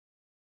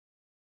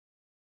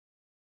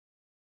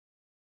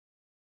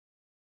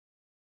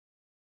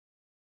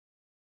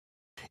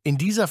 In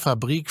dieser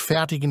Fabrik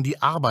fertigen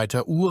die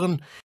Arbeiter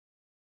Uhren.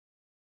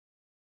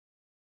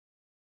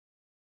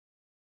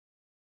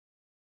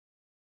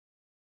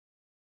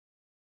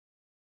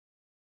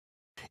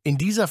 In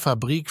dieser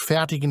Fabrik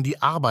fertigen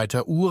die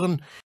Arbeiter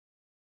Uhren.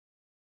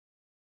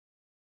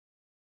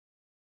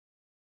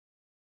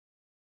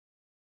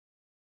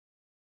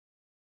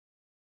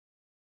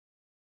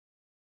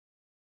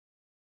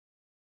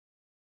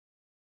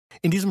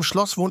 In diesem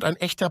Schloss wohnt ein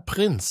echter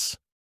Prinz.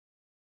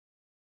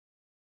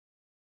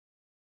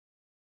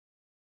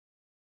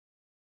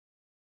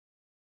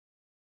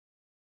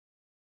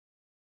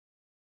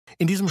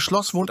 In diesem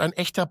Schloss wohnt ein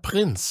echter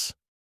Prinz.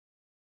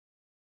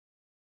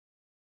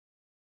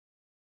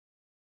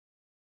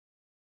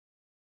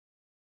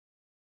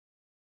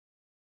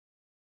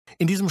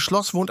 In diesem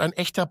Schloss wohnt ein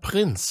echter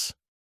Prinz.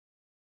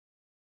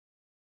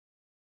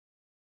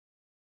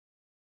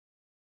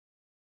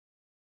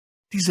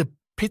 Diese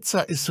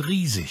Pizza ist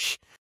riesig.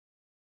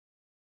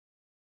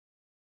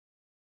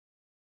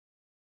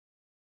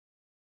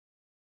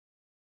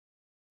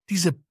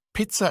 Diese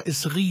Pizza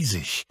ist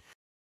riesig.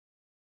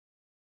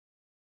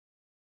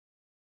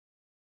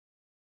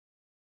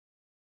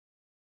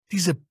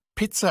 Diese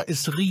Pizza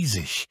ist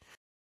riesig.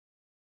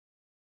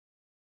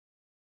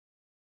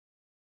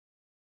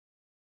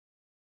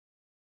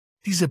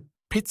 Diese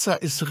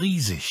Pizza ist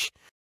riesig.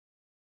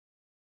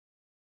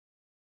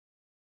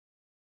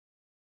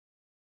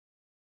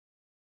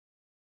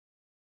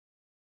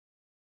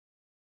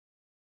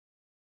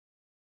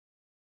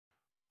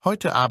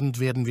 Heute Abend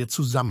werden wir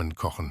zusammen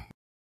kochen.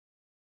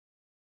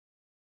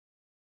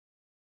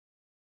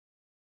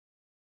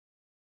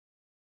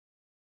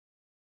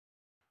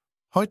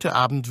 Heute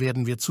Abend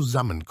werden wir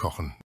zusammen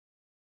kochen.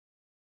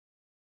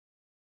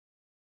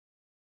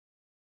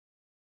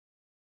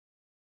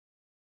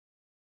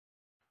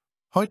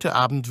 Heute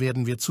Abend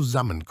werden wir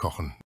zusammen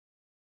kochen.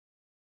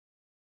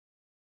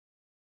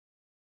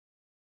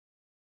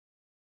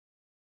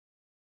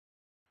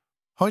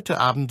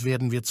 Heute Abend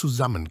werden wir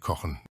zusammen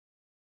kochen.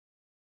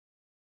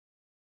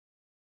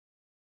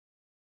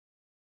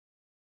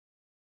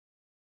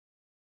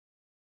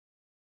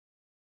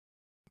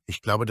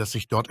 Ich glaube, dass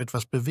sich dort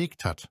etwas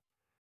bewegt hat.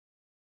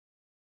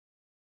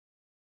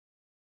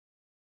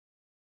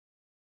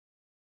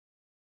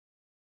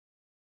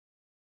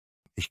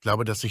 Ich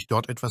glaube, dass sich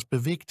dort etwas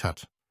bewegt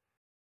hat.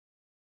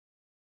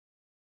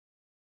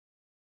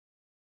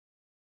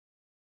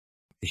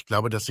 Ich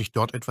glaube, dass sich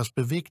dort etwas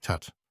bewegt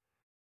hat.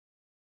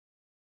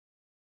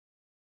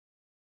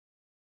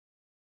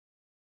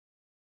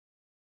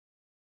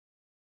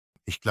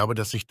 Ich glaube,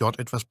 dass sich dort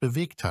etwas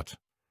bewegt hat.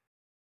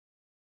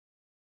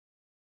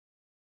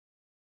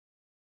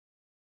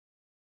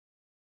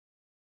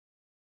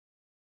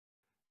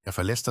 Er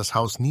verlässt das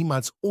Haus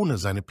niemals ohne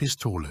seine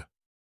Pistole.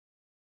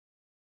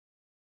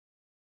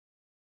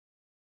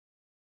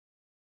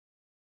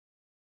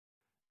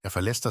 Er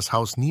verlässt das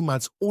Haus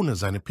niemals ohne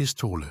seine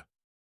Pistole.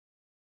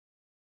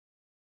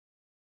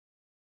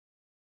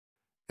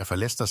 Er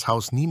verlässt das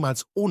Haus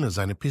niemals ohne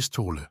seine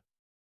Pistole.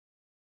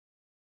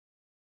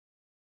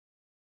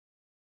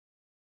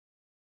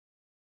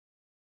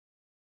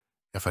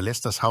 Er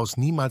verlässt das Haus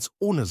niemals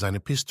ohne seine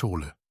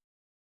Pistole.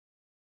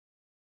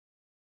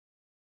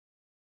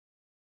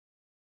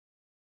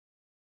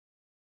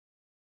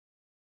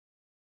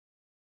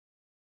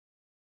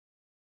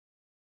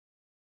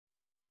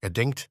 Er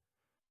denkt,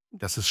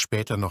 dass es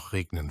später noch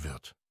regnen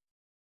wird.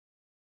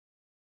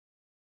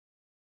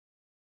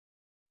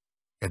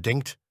 Er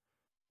denkt,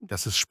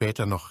 dass es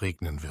später noch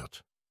regnen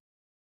wird.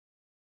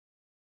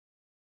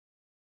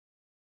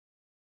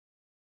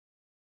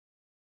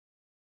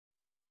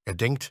 Er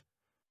denkt,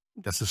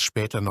 dass es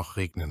später noch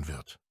regnen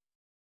wird.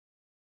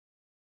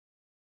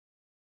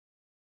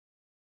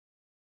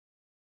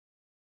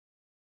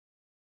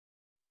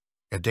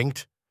 Er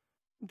denkt,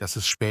 dass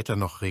es später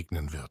noch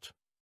regnen wird.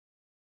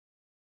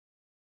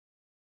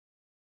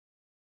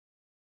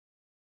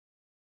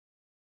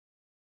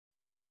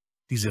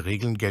 Diese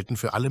Regeln gelten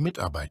für alle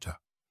Mitarbeiter.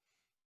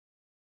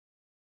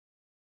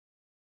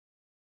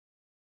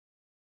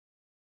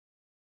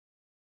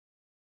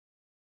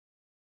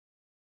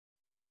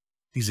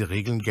 Diese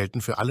Regeln gelten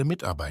für alle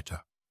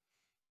Mitarbeiter.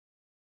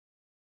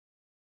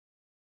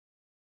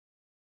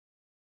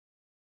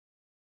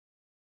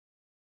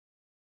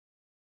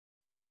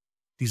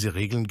 Diese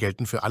Regeln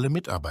gelten für alle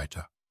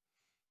Mitarbeiter.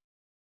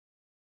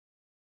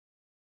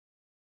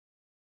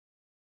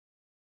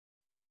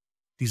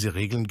 Diese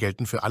Regeln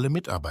gelten für alle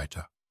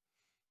Mitarbeiter.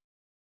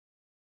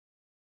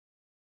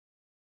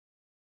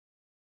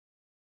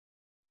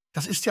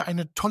 Das ist ja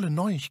eine tolle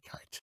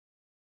Neuigkeit.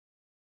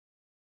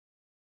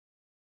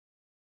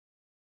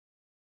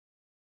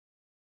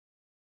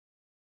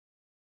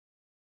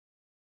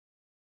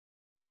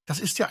 Das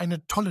ist ja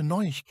eine tolle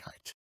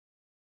Neuigkeit.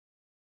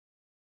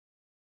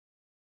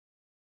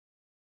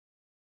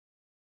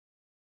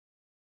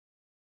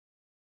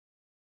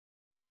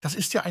 Das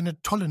ist ja eine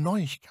tolle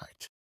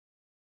Neuigkeit.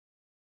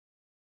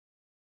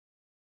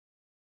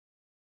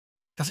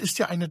 Das ist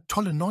ja eine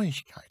tolle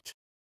Neuigkeit.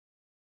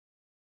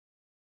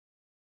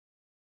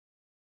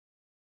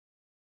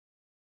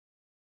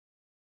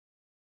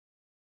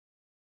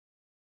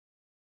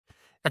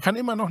 Er kann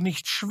immer noch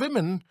nicht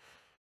schwimmen.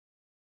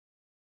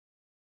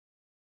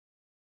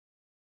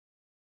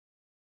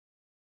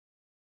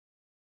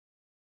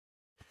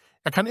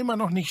 Er kann immer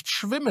noch nicht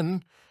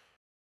schwimmen.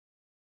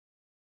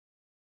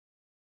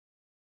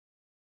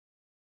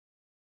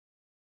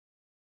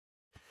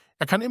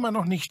 Er kann immer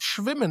noch nicht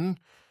schwimmen.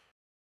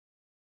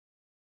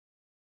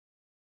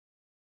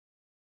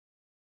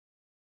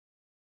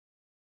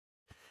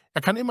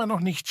 Er kann immer noch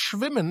nicht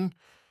schwimmen.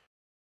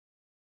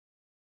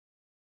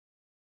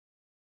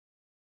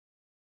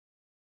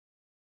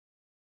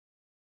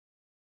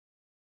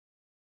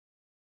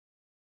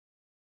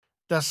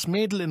 Das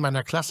Mädel in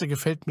meiner Klasse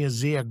gefällt mir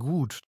sehr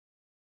gut.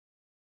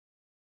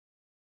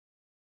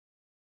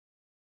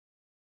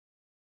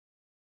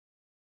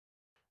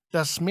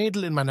 Das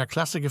Mädel in meiner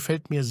Klasse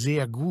gefällt mir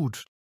sehr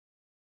gut.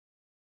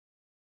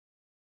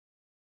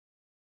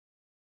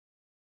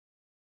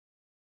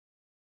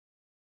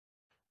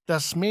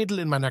 Das Mädel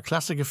in meiner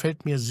Klasse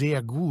gefällt mir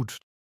sehr gut.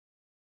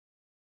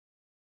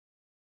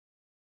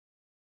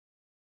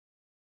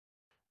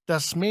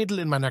 Das Mädel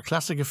in meiner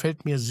Klasse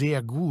gefällt mir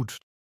sehr gut.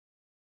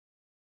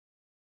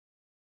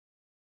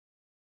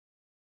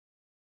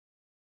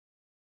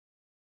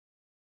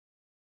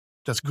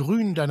 Das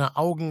Grün deiner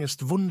Augen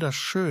ist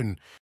wunderschön.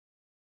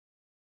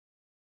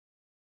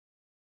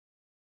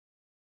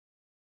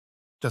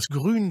 Das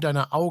Grün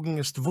deiner Augen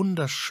ist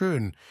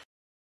wunderschön.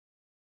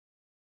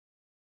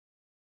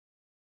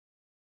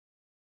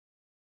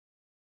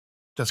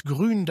 Das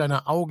Grün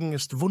deiner Augen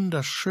ist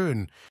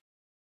wunderschön.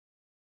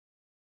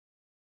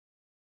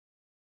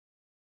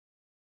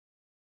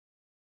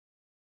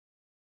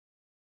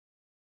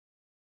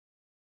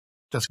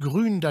 Das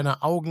Grün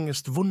deiner Augen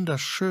ist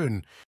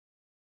wunderschön.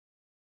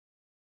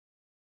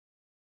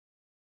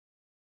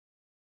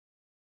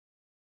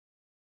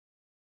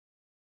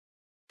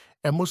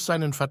 Er muss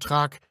seinen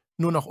Vertrag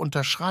nur noch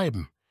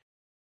unterschreiben.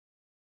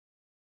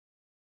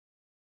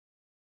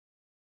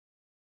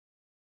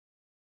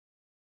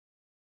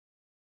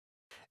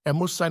 Er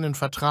muss seinen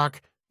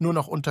Vertrag nur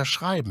noch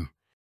unterschreiben.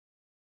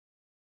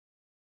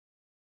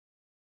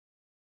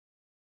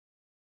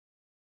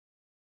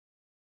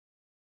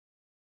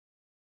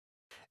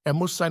 Er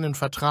muss seinen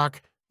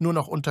Vertrag nur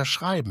noch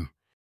unterschreiben.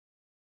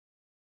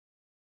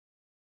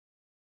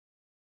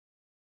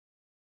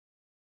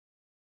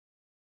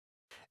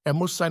 Er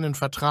muss seinen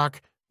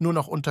Vertrag nur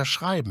noch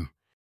unterschreiben.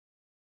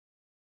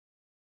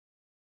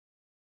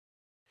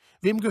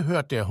 Wem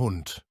gehört der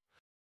Hund?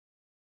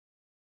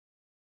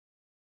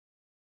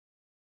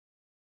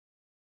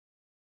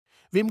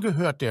 Wem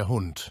gehört der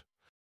Hund?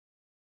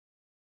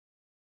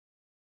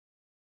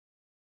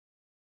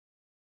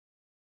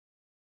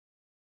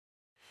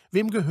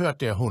 Wem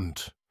gehört der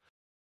Hund?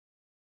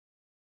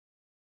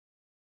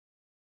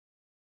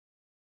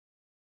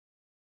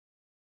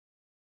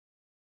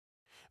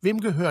 Wem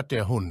gehört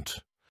der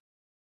Hund?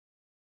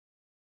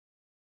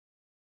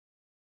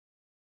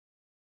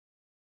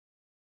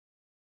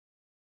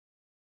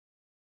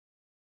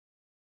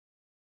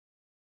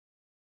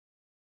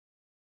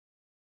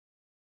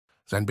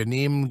 Sein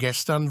Benehmen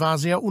gestern war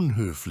sehr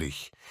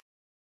unhöflich.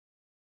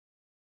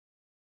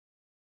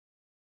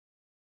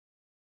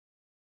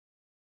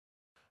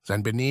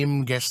 Sein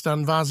Benehmen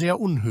gestern war sehr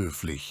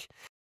unhöflich.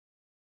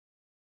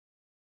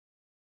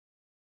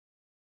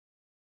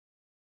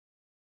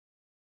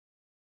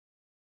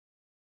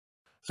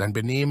 Sein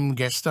Benehmen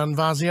gestern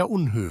war sehr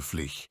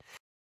unhöflich.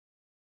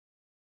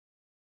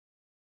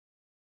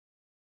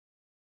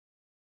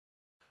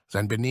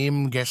 Sein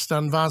Benehmen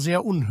gestern war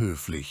sehr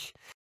unhöflich.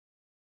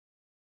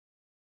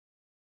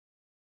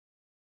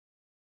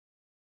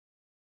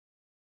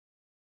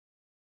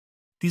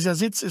 Dieser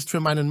Sitz ist für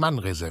meinen Mann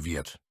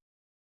reserviert.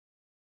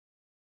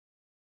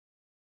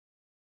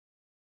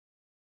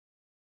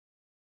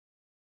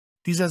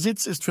 Dieser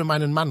Sitz ist für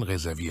meinen Mann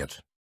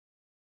reserviert.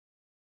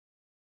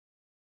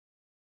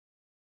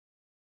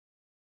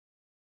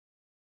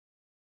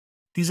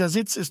 Dieser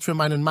Sitz ist für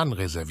meinen Mann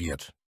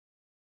reserviert.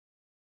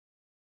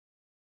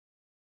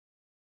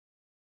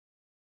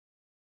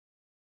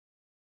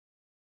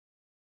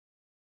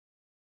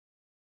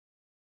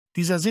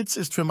 Dieser Sitz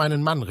ist für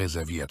meinen Mann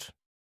reserviert.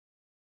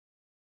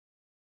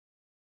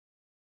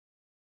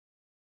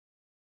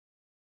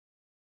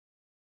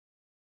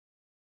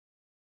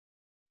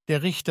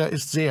 Der Richter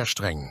ist sehr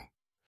streng.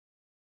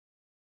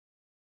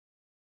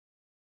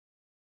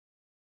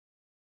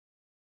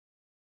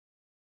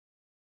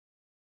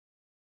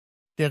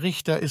 Der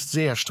Richter ist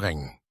sehr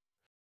streng.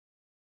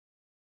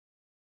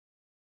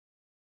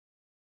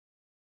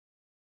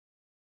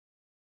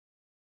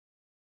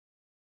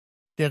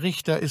 Der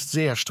Richter ist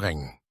sehr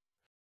streng.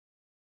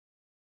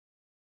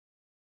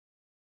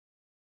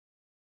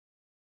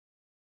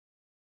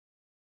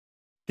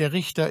 Der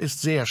Richter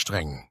ist sehr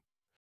streng.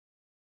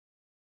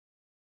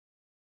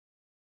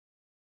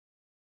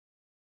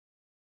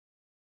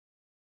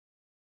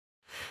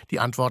 Die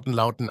Antworten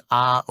lauten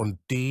A und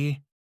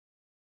D.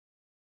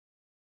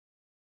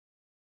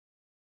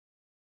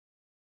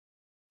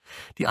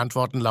 Die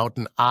Antworten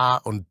lauten A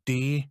und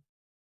D.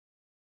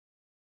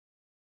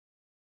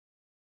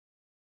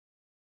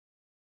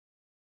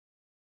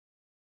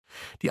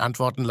 Die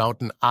Antworten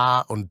lauten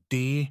A und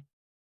D.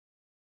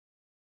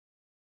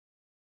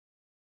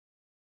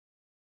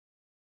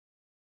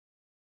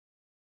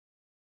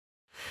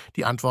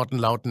 Die Antworten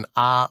lauten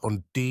A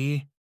und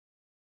D.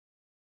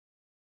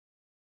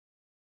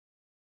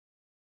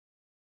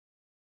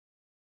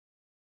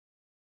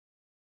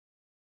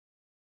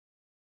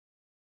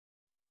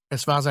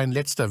 Es war sein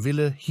letzter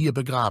Wille, hier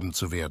begraben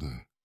zu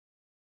werden.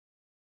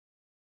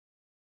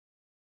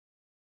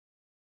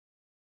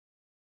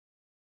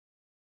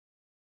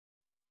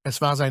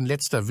 Es war sein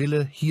letzter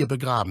Wille, hier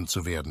begraben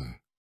zu werden.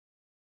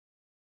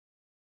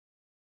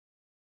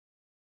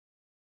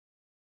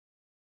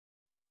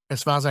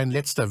 Es war sein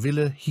letzter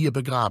Wille, hier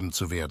begraben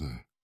zu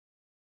werden.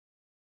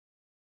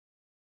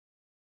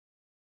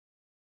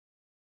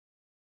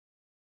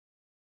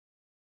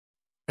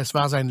 Es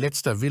war sein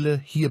letzter Wille,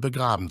 hier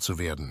begraben zu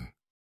werden.